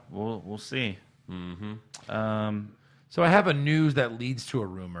 So we'll see. So I have a news that leads to a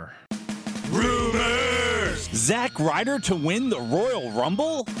rumor. Rumors! Zack Ryder to win the Royal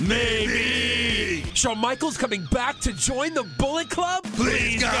Rumble? Maybe! Shawn Michaels coming back to join the Bullet Club?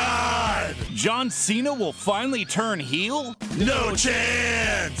 Please, God! John Cena will finally turn heel? No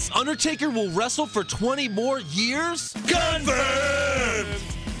chance! Undertaker will wrestle for 20 more years? Confirmed!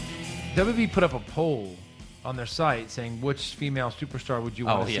 WB put up a poll on their site saying which female superstar would you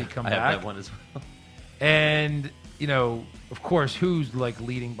want Oh to yeah, see come I back? have that one as well. And, of course, who's like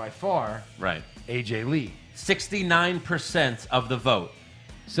leading by far? Right. AJ Lee. 69% of the vote.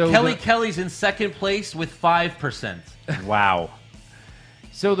 So Kelly's in second place with 5%. Wow.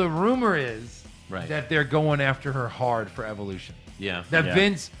 So the rumor is Right. that they're going after her hard for Evolution. Yeah. That Yeah.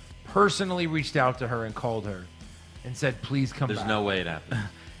 Vince personally reached out to her and called her and said, please come There's back. no way it happened.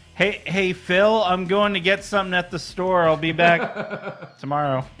 Hey, Phil, I'm going to get something at the store. I'll be back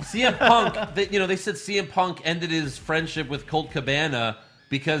tomorrow. CM Punk, they said CM Punk ended his friendship with Colt Cabana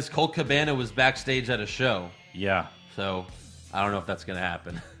because Colt Cabana was backstage at a show. Yeah, So I don't know if that's going to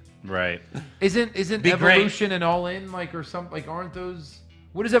happen. right. Isn't Be great. Evolution and All In or something? Aren't those?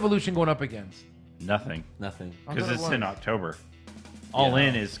 What is Evolution going up against? Nothing. Nothing. I Because thought it it's in was. October. All Yeah.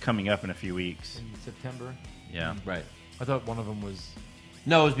 In is coming up in a few weeks. In September. Yeah. Right. I thought one of them was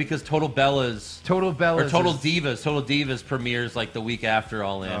No, it was because Total Bellas Total Bellas. or Total is- Divas. Total Divas premieres like the week after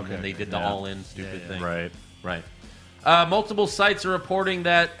All In, Okay, and they did the yeah. All In stupid Yeah. thing. Right. Right. Multiple sites are reporting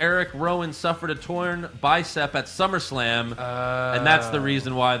that Eric Rowan suffered a torn bicep at SummerSlam, and that's the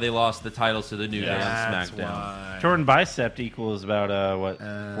reason why they lost the titles to the New Day on SmackDown. Torn bicep equals about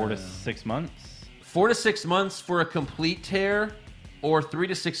 4 to 6 months. 4 to 6 months for a complete tear, or 3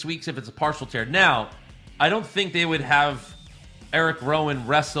 to 6 weeks if it's a partial tear. Now, I don't think they would have Eric Rowan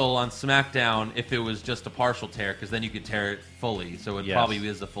wrestle on SmackDown if it was just a partial tear, because then you could tear it fully. So it probably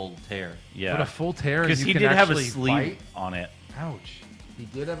is a full tear. Yeah, But a full tear, because you he can did have a actually sleeve fight? on it. Ouch. He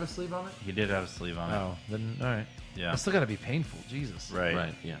did have a sleeve on it? He did have a sleeve on Oh, then all right. Yeah. That's still got to be painful. Jesus. it. Right.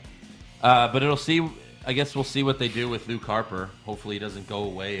 Right, yeah. But it'll see. I guess we'll see what they do with Luke Harper. Hopefully he doesn't go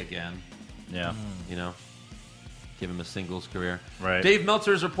away again. Yeah. You know, give him a singles career. Right. Dave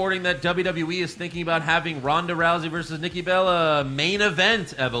Meltzer is reporting that WWE is thinking about having Ronda Rousey versus Nikki Bella main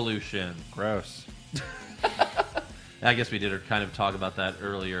event Evolution. Gross. I guess we did kind of talk about that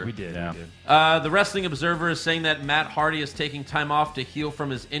earlier. We did. Yeah. We did. The Wrestling Observer is saying that Matt Hardy is taking time off to heal from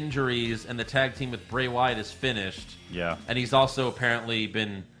his injuries, and the tag team with Bray Wyatt is finished. Yeah. And he's also apparently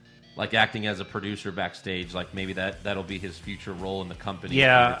been like acting as a producer backstage. Like maybe that'll be his future role in the company if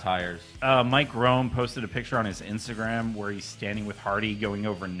he retires. Mike Rome posted a picture on his Instagram where he's standing with Hardy going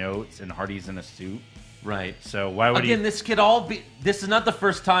over notes, and Hardy's in a suit. Right. So why would Again, this could all be. This is not the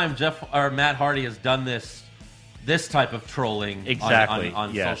first time Matt Hardy has done this type of trolling Exactly.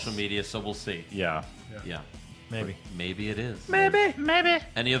 on Yes. social media. So we'll see. Yeah. Yeah. Maybe. Maybe it is. Maybe.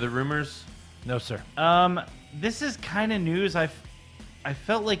 Any other rumors? No, sir. This is kind of news. I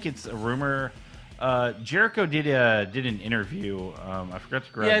felt like it's a rumor. Jericho did an interview. I forgot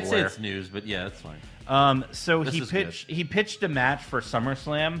to grab. Yeah, I'd say where. it's news, but yeah, that's fine. So This is he pitched a match for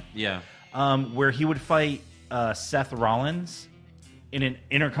SummerSlam. Yeah. Where he would fight Seth Rollins in an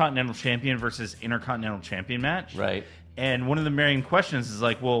Intercontinental Champion versus Intercontinental Champion match. Right. And one of the main questions is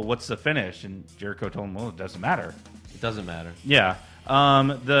like, well, what's the finish? And Jericho told him, well, it doesn't matter. It doesn't matter. Yeah.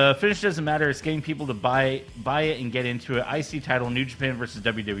 The finish doesn't matter. It's getting people to buy it and get into it. IC title, New Japan versus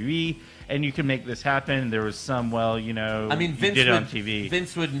WWE, and you can make this happen. There was some, I mean, Vince did it on would, TV.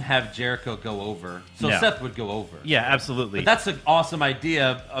 Vince wouldn't have Jericho go over, so No. Seth would go over. Yeah, absolutely. But that's an awesome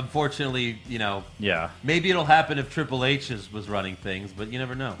idea. Unfortunately, yeah. maybe it'll happen if Triple H was running things, but you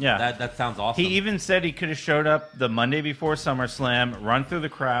never know. Yeah. That sounds awesome. He even said he could have showed up the Monday before SummerSlam, run through the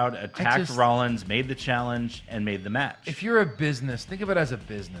crowd, attacked Rollins, made the challenge, and made the match. If you're a business, think of it as a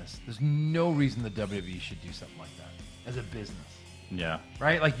business. There's no reason the WWE should do something like that as a business, Yeah.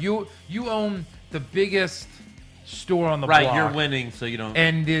 right? Like you own the biggest store on the right, block. you're winning, so you don't.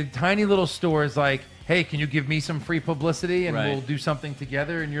 And the tiny little store is like, hey, can you give me some free publicity and Right. we'll do something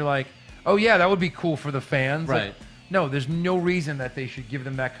together? And you're like, oh, yeah, that would be cool for the fans. Like, Right. no, there's no reason that they should give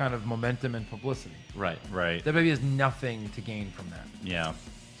them that kind of momentum and publicity. right. Right. WWE has nothing to gain from that. Yeah.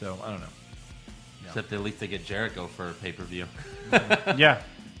 So, I don't know. Except at least they get Jericho for a pay per view. Yeah.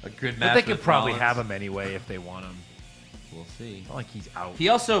 A good match. But they could with probably Rollins. have him anyway if they want him. We'll see. It's not like he's out. He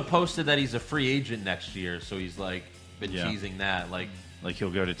also posted that he's a free agent next year, so he's like been Yeah. teasing that. Like, Like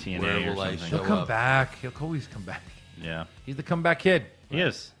he'll go to TNA Where or will I something. show He'll come up. back. He'll always come back. Yeah. He's the comeback kid. He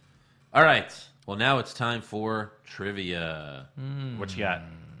is. all right. Well, now it's time for trivia. What you got?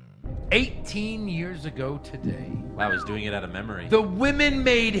 18 years ago today, Wow, I was doing it out of memory. the women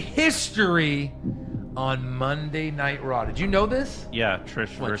made history on Monday Night Raw. Did you know this? Yeah,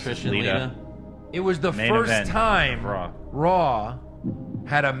 Trish What, versus Trish and Lita? It was the Main first event time of Raw. Raw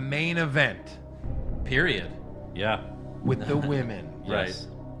had a main event Period. Yeah. with the women. Yes.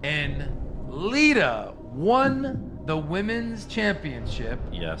 And Lita won the women's championship.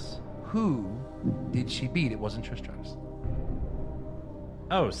 Yes. Who did she beat? It wasn't Trish Stratus.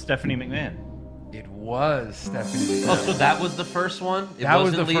 Oh, Stephanie McMahon. It was Stephanie Oh, McMahon. so that was the first one? It That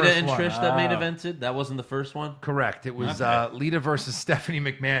was wasn't the Lita first and one. Trish that main evented? That wasn't the first one? Correct. It was Okay. Lita versus Stephanie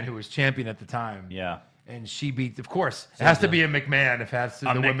McMahon, who was champion at the time. Yeah. And she beat, of course, it has to be a McMahon if it has to,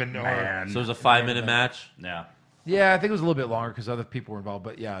 the women are. McMahon. So it was a 5-minute match? Yeah. Yeah, I think it was a little bit longer because other people were involved.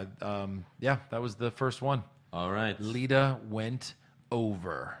 But yeah, that was the first one. All right. Lita went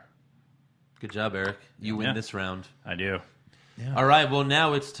over. Good job, Eric. You win Yeah. this round. I do. All right, well,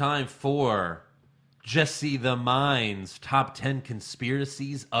 now it's time for Jesse the Mind's Top 10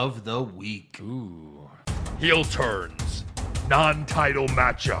 Conspiracies of the Week. Ooh. Heel turns, non-title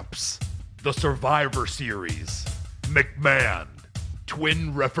matchups, the Survivor Series, McMahon,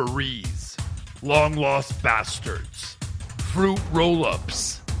 twin referees, long-lost bastards, fruit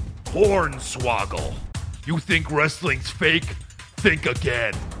roll-ups, hornswoggle. You think wrestling's fake? Think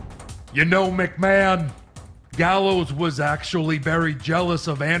again. You know, McMahon, Gallows was actually very jealous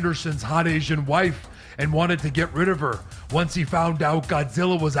of Anderson's hot Asian wife and wanted to get rid of her. Once he found out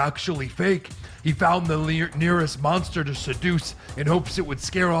Godzilla was actually fake, he found the nearest monster to seduce in hopes it would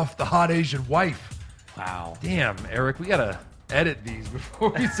scare off the hot Asian wife. Wow. Damn, Eric, we gotta edit these before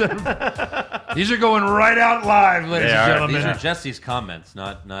we send them. These are going right out live, ladies and gentlemen. These are Jesse's comments,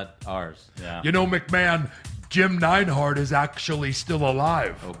 not ours. Yeah. You know, McMahon, Jim Neidhart is actually still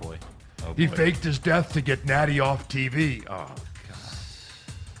alive. Oh boy. He faked his death to get Natty off TV. Oh,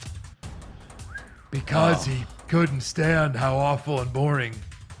 God. Because he couldn't stand how awful and boring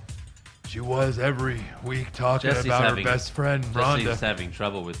she was every week talking about her best friend, Rhonda. Jesse's having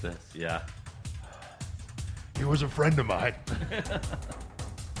trouble with this. Yeah. He was a friend of mine.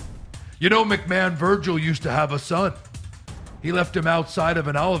 You know, McMahon, Virgil used to have a son. He left him outside of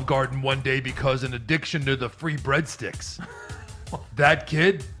an Olive Garden one day because an addiction to the free breadsticks. That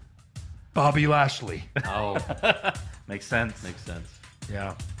kid, Bobby Lashley. Oh, Makes sense. makes sense.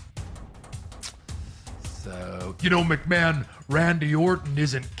 Yeah. So, you know, McMahon, Randy Orton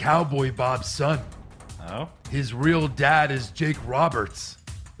isn't Cowboy Bob's son. Oh? His real dad is Jake Roberts,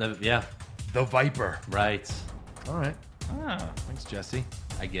 Yeah, the Viper. right. All right. Ah. Thanks, Jesse.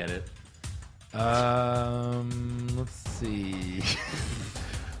 I get it. Let's see.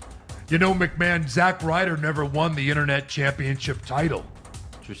 You know, McMahon, Zack Ryder never won the Internet Championship title.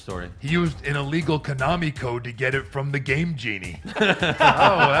 True story. He used an illegal Konami code to get it from the Game Genie. Oh,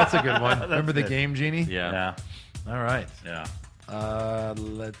 that's a good one. Remember the Game Genie? Yeah. Yeah. All right. Yeah.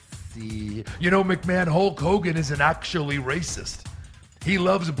 Let's see. You know, McMahon, Hulk Hogan isn't actually racist. He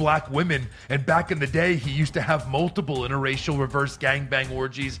loves black women, and back in the day, he used to have multiple interracial reverse gangbang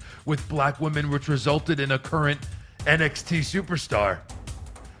orgies with black women, which resulted in a current NXT superstar,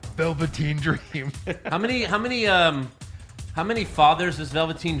 Velveteen Dream. How many fathers does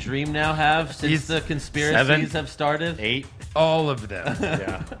Velveteen Dream now have since the conspiracies 7, have started? 8. All of them.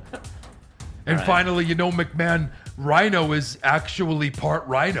 Yeah. And Right. finally, you know, McMahon, Rhino is actually part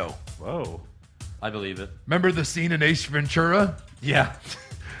Rhino. Whoa. I believe it. Remember the scene in Ace Ventura? Yeah.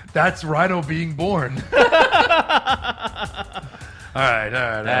 That's Rhino being born. all right.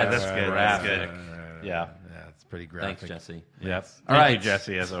 That's good. That's graphic. good. Yeah. Yeah, it's pretty graphic. Thanks, Jesse. Yep. All Thank right. you,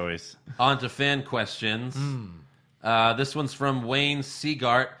 Jesse, as always. On to fan questions. This one's from Wayne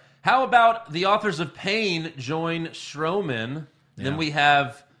Seagart. How about the authors of Pain join Strowman? Then we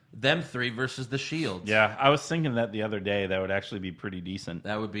have them three versus the Shields. Yeah, I was thinking that the other day. That would actually be pretty decent.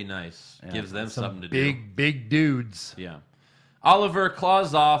 That would be nice. Gives them Some something to do. big dudes. Yeah. Oliver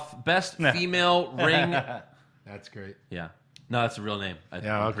Klausoff, best female ring. That's great. Yeah. No, that's a real name.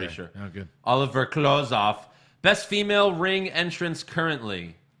 I'm pretty sure. Oh, good. Oliver Klausoff, best female ring entrance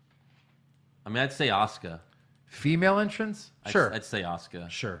currently. I mean, I'd say Asuka. Female entrance? Sure. I'd say Asuka.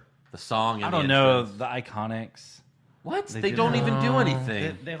 Sure. The song and I don't the know entrance. the Iconics. What? They do don't that. even do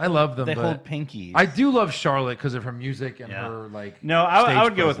anything. I love them, They but hold pinkies. I do love Charlotte because of her music and Yeah. her, like, No, I stage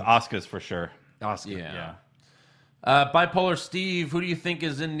would go with presence. Oscars for sure. Oscar. Yeah. Bipolar Steve, who do you think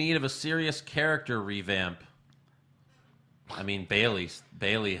is in need of a serious character revamp? I mean, Bailey has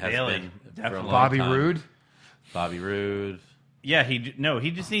Bailey, been for a definitely. long Bobby time. Roode? Bobby Roode, Yeah, he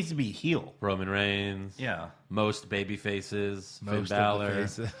just needs to be heel. Roman Reigns. Yeah. Most baby faces. Finn Most Balor. of the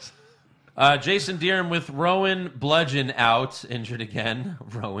faces. Jason Deerham with Rowan Bludgeon out, injured again.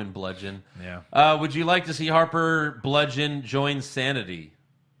 Rowan Bludgeon. Yeah. Would you like to see Harper Bludgeon join Sanity?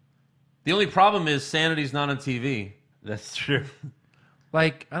 The only problem is Sanity's not on TV. That's true.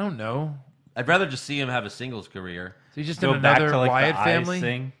 Like, I don't know. I'd rather just see him have a singles career. So he's just Go in back another to like Wyatt the family? eyes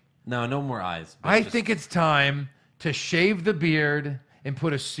thing. No, no more eyes. but I just- think it's time to shave the beard and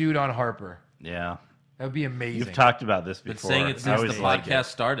put a suit on Harper. Yeah. That would be amazing. You've talked about this been before. saying it I since the always like podcast it.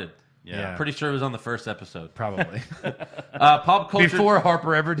 started. Yeah. Pretty sure it was on the first episode. Probably. Pop culture. Before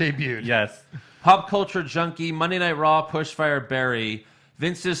Harper ever debuted. Yes. Pop culture junkie. Monday Night Raw. Pushfire Barry.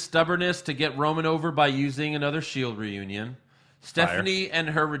 Vince's stubbornness to get Roman over by using another Shield reunion. Stephanie and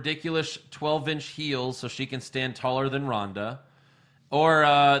her ridiculous 12-inch heels so she can stand taller than Ronda. Or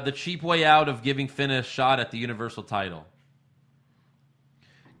the cheap way out of giving Finn a shot at the Universal title.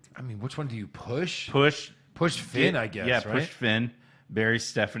 I mean, which one do you push? Push Finn, I guess, Yeah, right? push Finn. Bury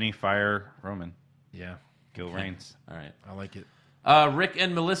Stephanie. Fire Roman. Yeah, Kill Reigns. All right. I like it. Rick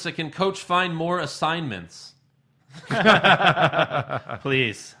and Melissa, can Coach find more assignments?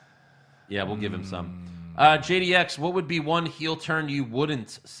 Please. Yeah, we'll give him some. JDX, what would be one heel turn you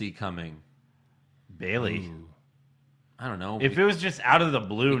wouldn't see coming? Bailey. I don't know. If it was just out of the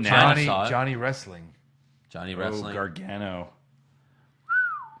blue now. Johnny saw it. Johnny Wrestling. Johnny Oh, Wrestling. Gargano.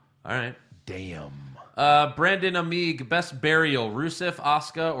 All right. Damn. Brandon Amig, best burial, Rusev,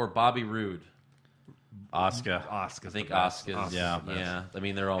 Asuka, or Bobby Roode? Asuka. I think Asuka's. Yeah. I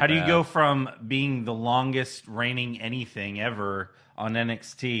mean, they're all. How do you bad. go from being the longest reigning anything ever on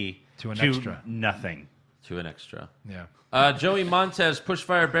NXT To an extra. nothing? To an extra. Yeah. Joey Montez,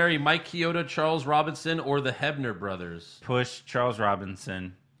 Pushfire Barry, Mike Chioda, Charles Robinson, or the Hebner brothers? Push Charles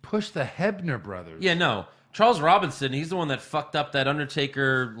Robinson. Push the Hebner brothers. Yeah, no. Charles Robinson, he's the one that fucked up that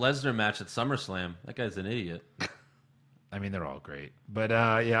Undertaker-Lesnar match at SummerSlam. That guy's an idiot. I mean, they're all great. But,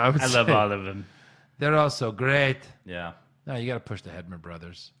 yeah, I would I say love all of them. they're all so great. Yeah. No, you got to push the Hebner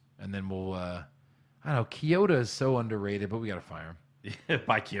brothers. And then we'll, I don't know, Kyoto is so underrated, but we got to fire him.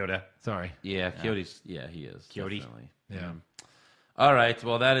 By Kyoto. Sorry. Yeah, Coyote's. Yeah, he is. Coyote. Definitely. Yeah. All right.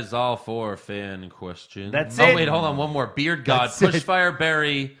 Well, that is all for fan questions. That's Oh, it. wait, hold on. One more. Beard God, That's it. Pushfire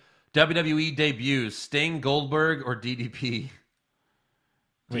Barry, WWE debuts, Sting, Goldberg, or DDP?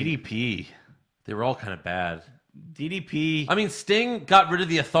 DDP. They were all kind of bad. DDP. I mean, Sting got rid of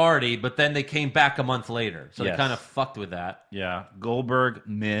the Authority, but then they came back a month later. So Yes. they kind of fucked with that. Yeah. Goldberg,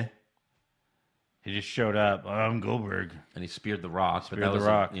 meh. He just showed up. I'm Goldberg. And he speared The Rock. Speared but that The was,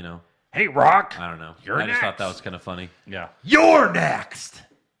 Rock. You know, Hey, Rock. I don't know. You're I just thought that next. was kind of funny. Yeah. You're next.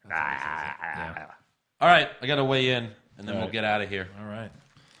 All right. I got to weigh in, and then we'll get out of here. All right.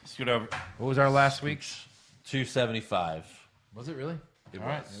 Scoot over. What was our last week's? 275. Was it really? It All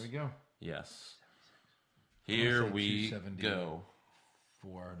right, was. there we go. Yes. Here say we 270. go. 4-9.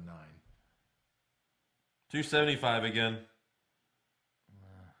 275 again.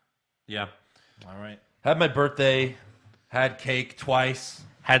 Yeah. All right. Had my birthday. Had cake twice.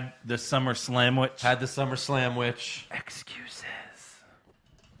 Had the Summer Slamwich. Had the Summer Slamwich. Excuses.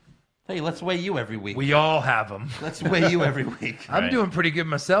 Hey, let's weigh you every week. We all have them. Let's weigh you every week. I'm Right. doing pretty good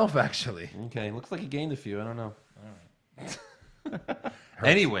myself, actually. Okay, looks like you gained a few. I don't know. Hurts.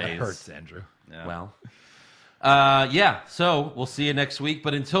 Anyways. That hurts, Andrew. Well, yeah, so we'll see you next week.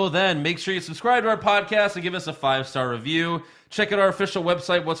 But until then, make sure you subscribe to our podcast and give us a 5-star review. Check out our official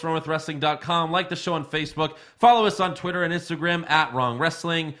website, what'swrongwithwrestling.com. Like the show on Facebook. Follow us on Twitter and Instagram at Wrong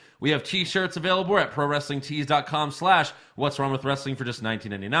Wrestling. We have t-shirts available at prowrestlingtees.com/what'swrongwithwrestling for just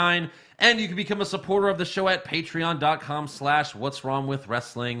 $19.99. And you can become a supporter of the show at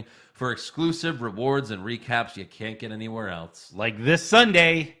patreon.com/what'swrongwithwrestling for exclusive rewards and recaps you can't get anywhere else. Like this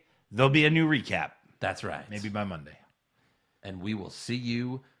Sunday, there'll be a new recap. That's right. Maybe by Monday. And we will see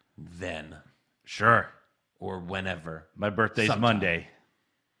you then. Sure. Or whenever. My birthday's Sometime. Monday.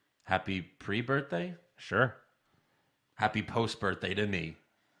 Happy pre-birthday? Sure. Happy post-birthday to me.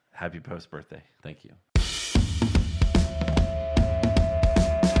 Happy post-birthday. Thank you.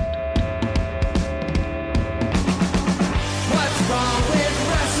 What's wrong with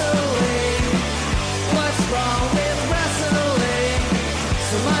wrestling? What's wrong with wrestling?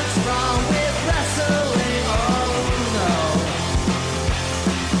 So much wrong with wrestling. Oh no.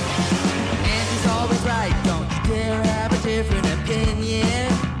 And he's always right. Don't you dare have a different opinion.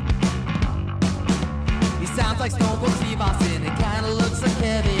 He sounds like Stone Cold Steve Austin. It kinda looks like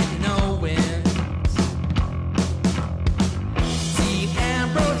Kevin Owens. Dean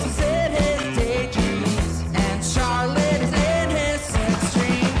Ambrose is in his daydreams, and Charlotte is in his sex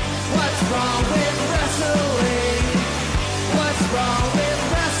dream. What's wrong with wrestling? What's wrong with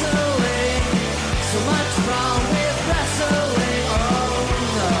wrestling? So much wrong with wrestling. Oh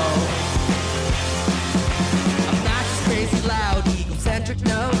no. Obnoxious, crazy, loud, egocentric,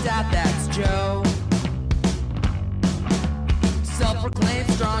 no doubt that's Joe. Self-proclaimed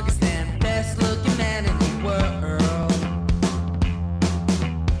strongest and best-looking man in the world.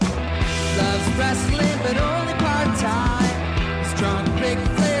 Loves wrestling, but only part-time. Strong, big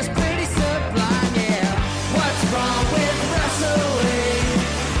players, pretty sublime, yeah. What's wrong with wrestling?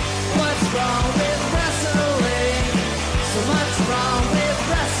 What's wrong with wrestling? So much wrong with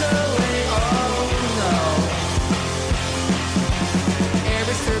wrestling, oh no.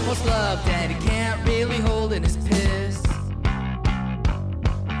 Every circle's loved, and he can't really hold in his piss.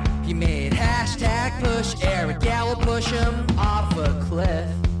 He made hashtag push Eric Gallo push him off a cliff.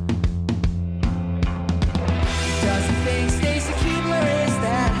 He doesn't think Stacy Keibler is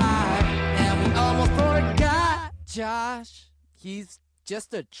that high, and we almost forgot Josh. He's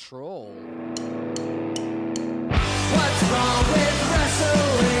just a troll. What's wrong with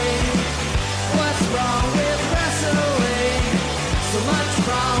wrestling?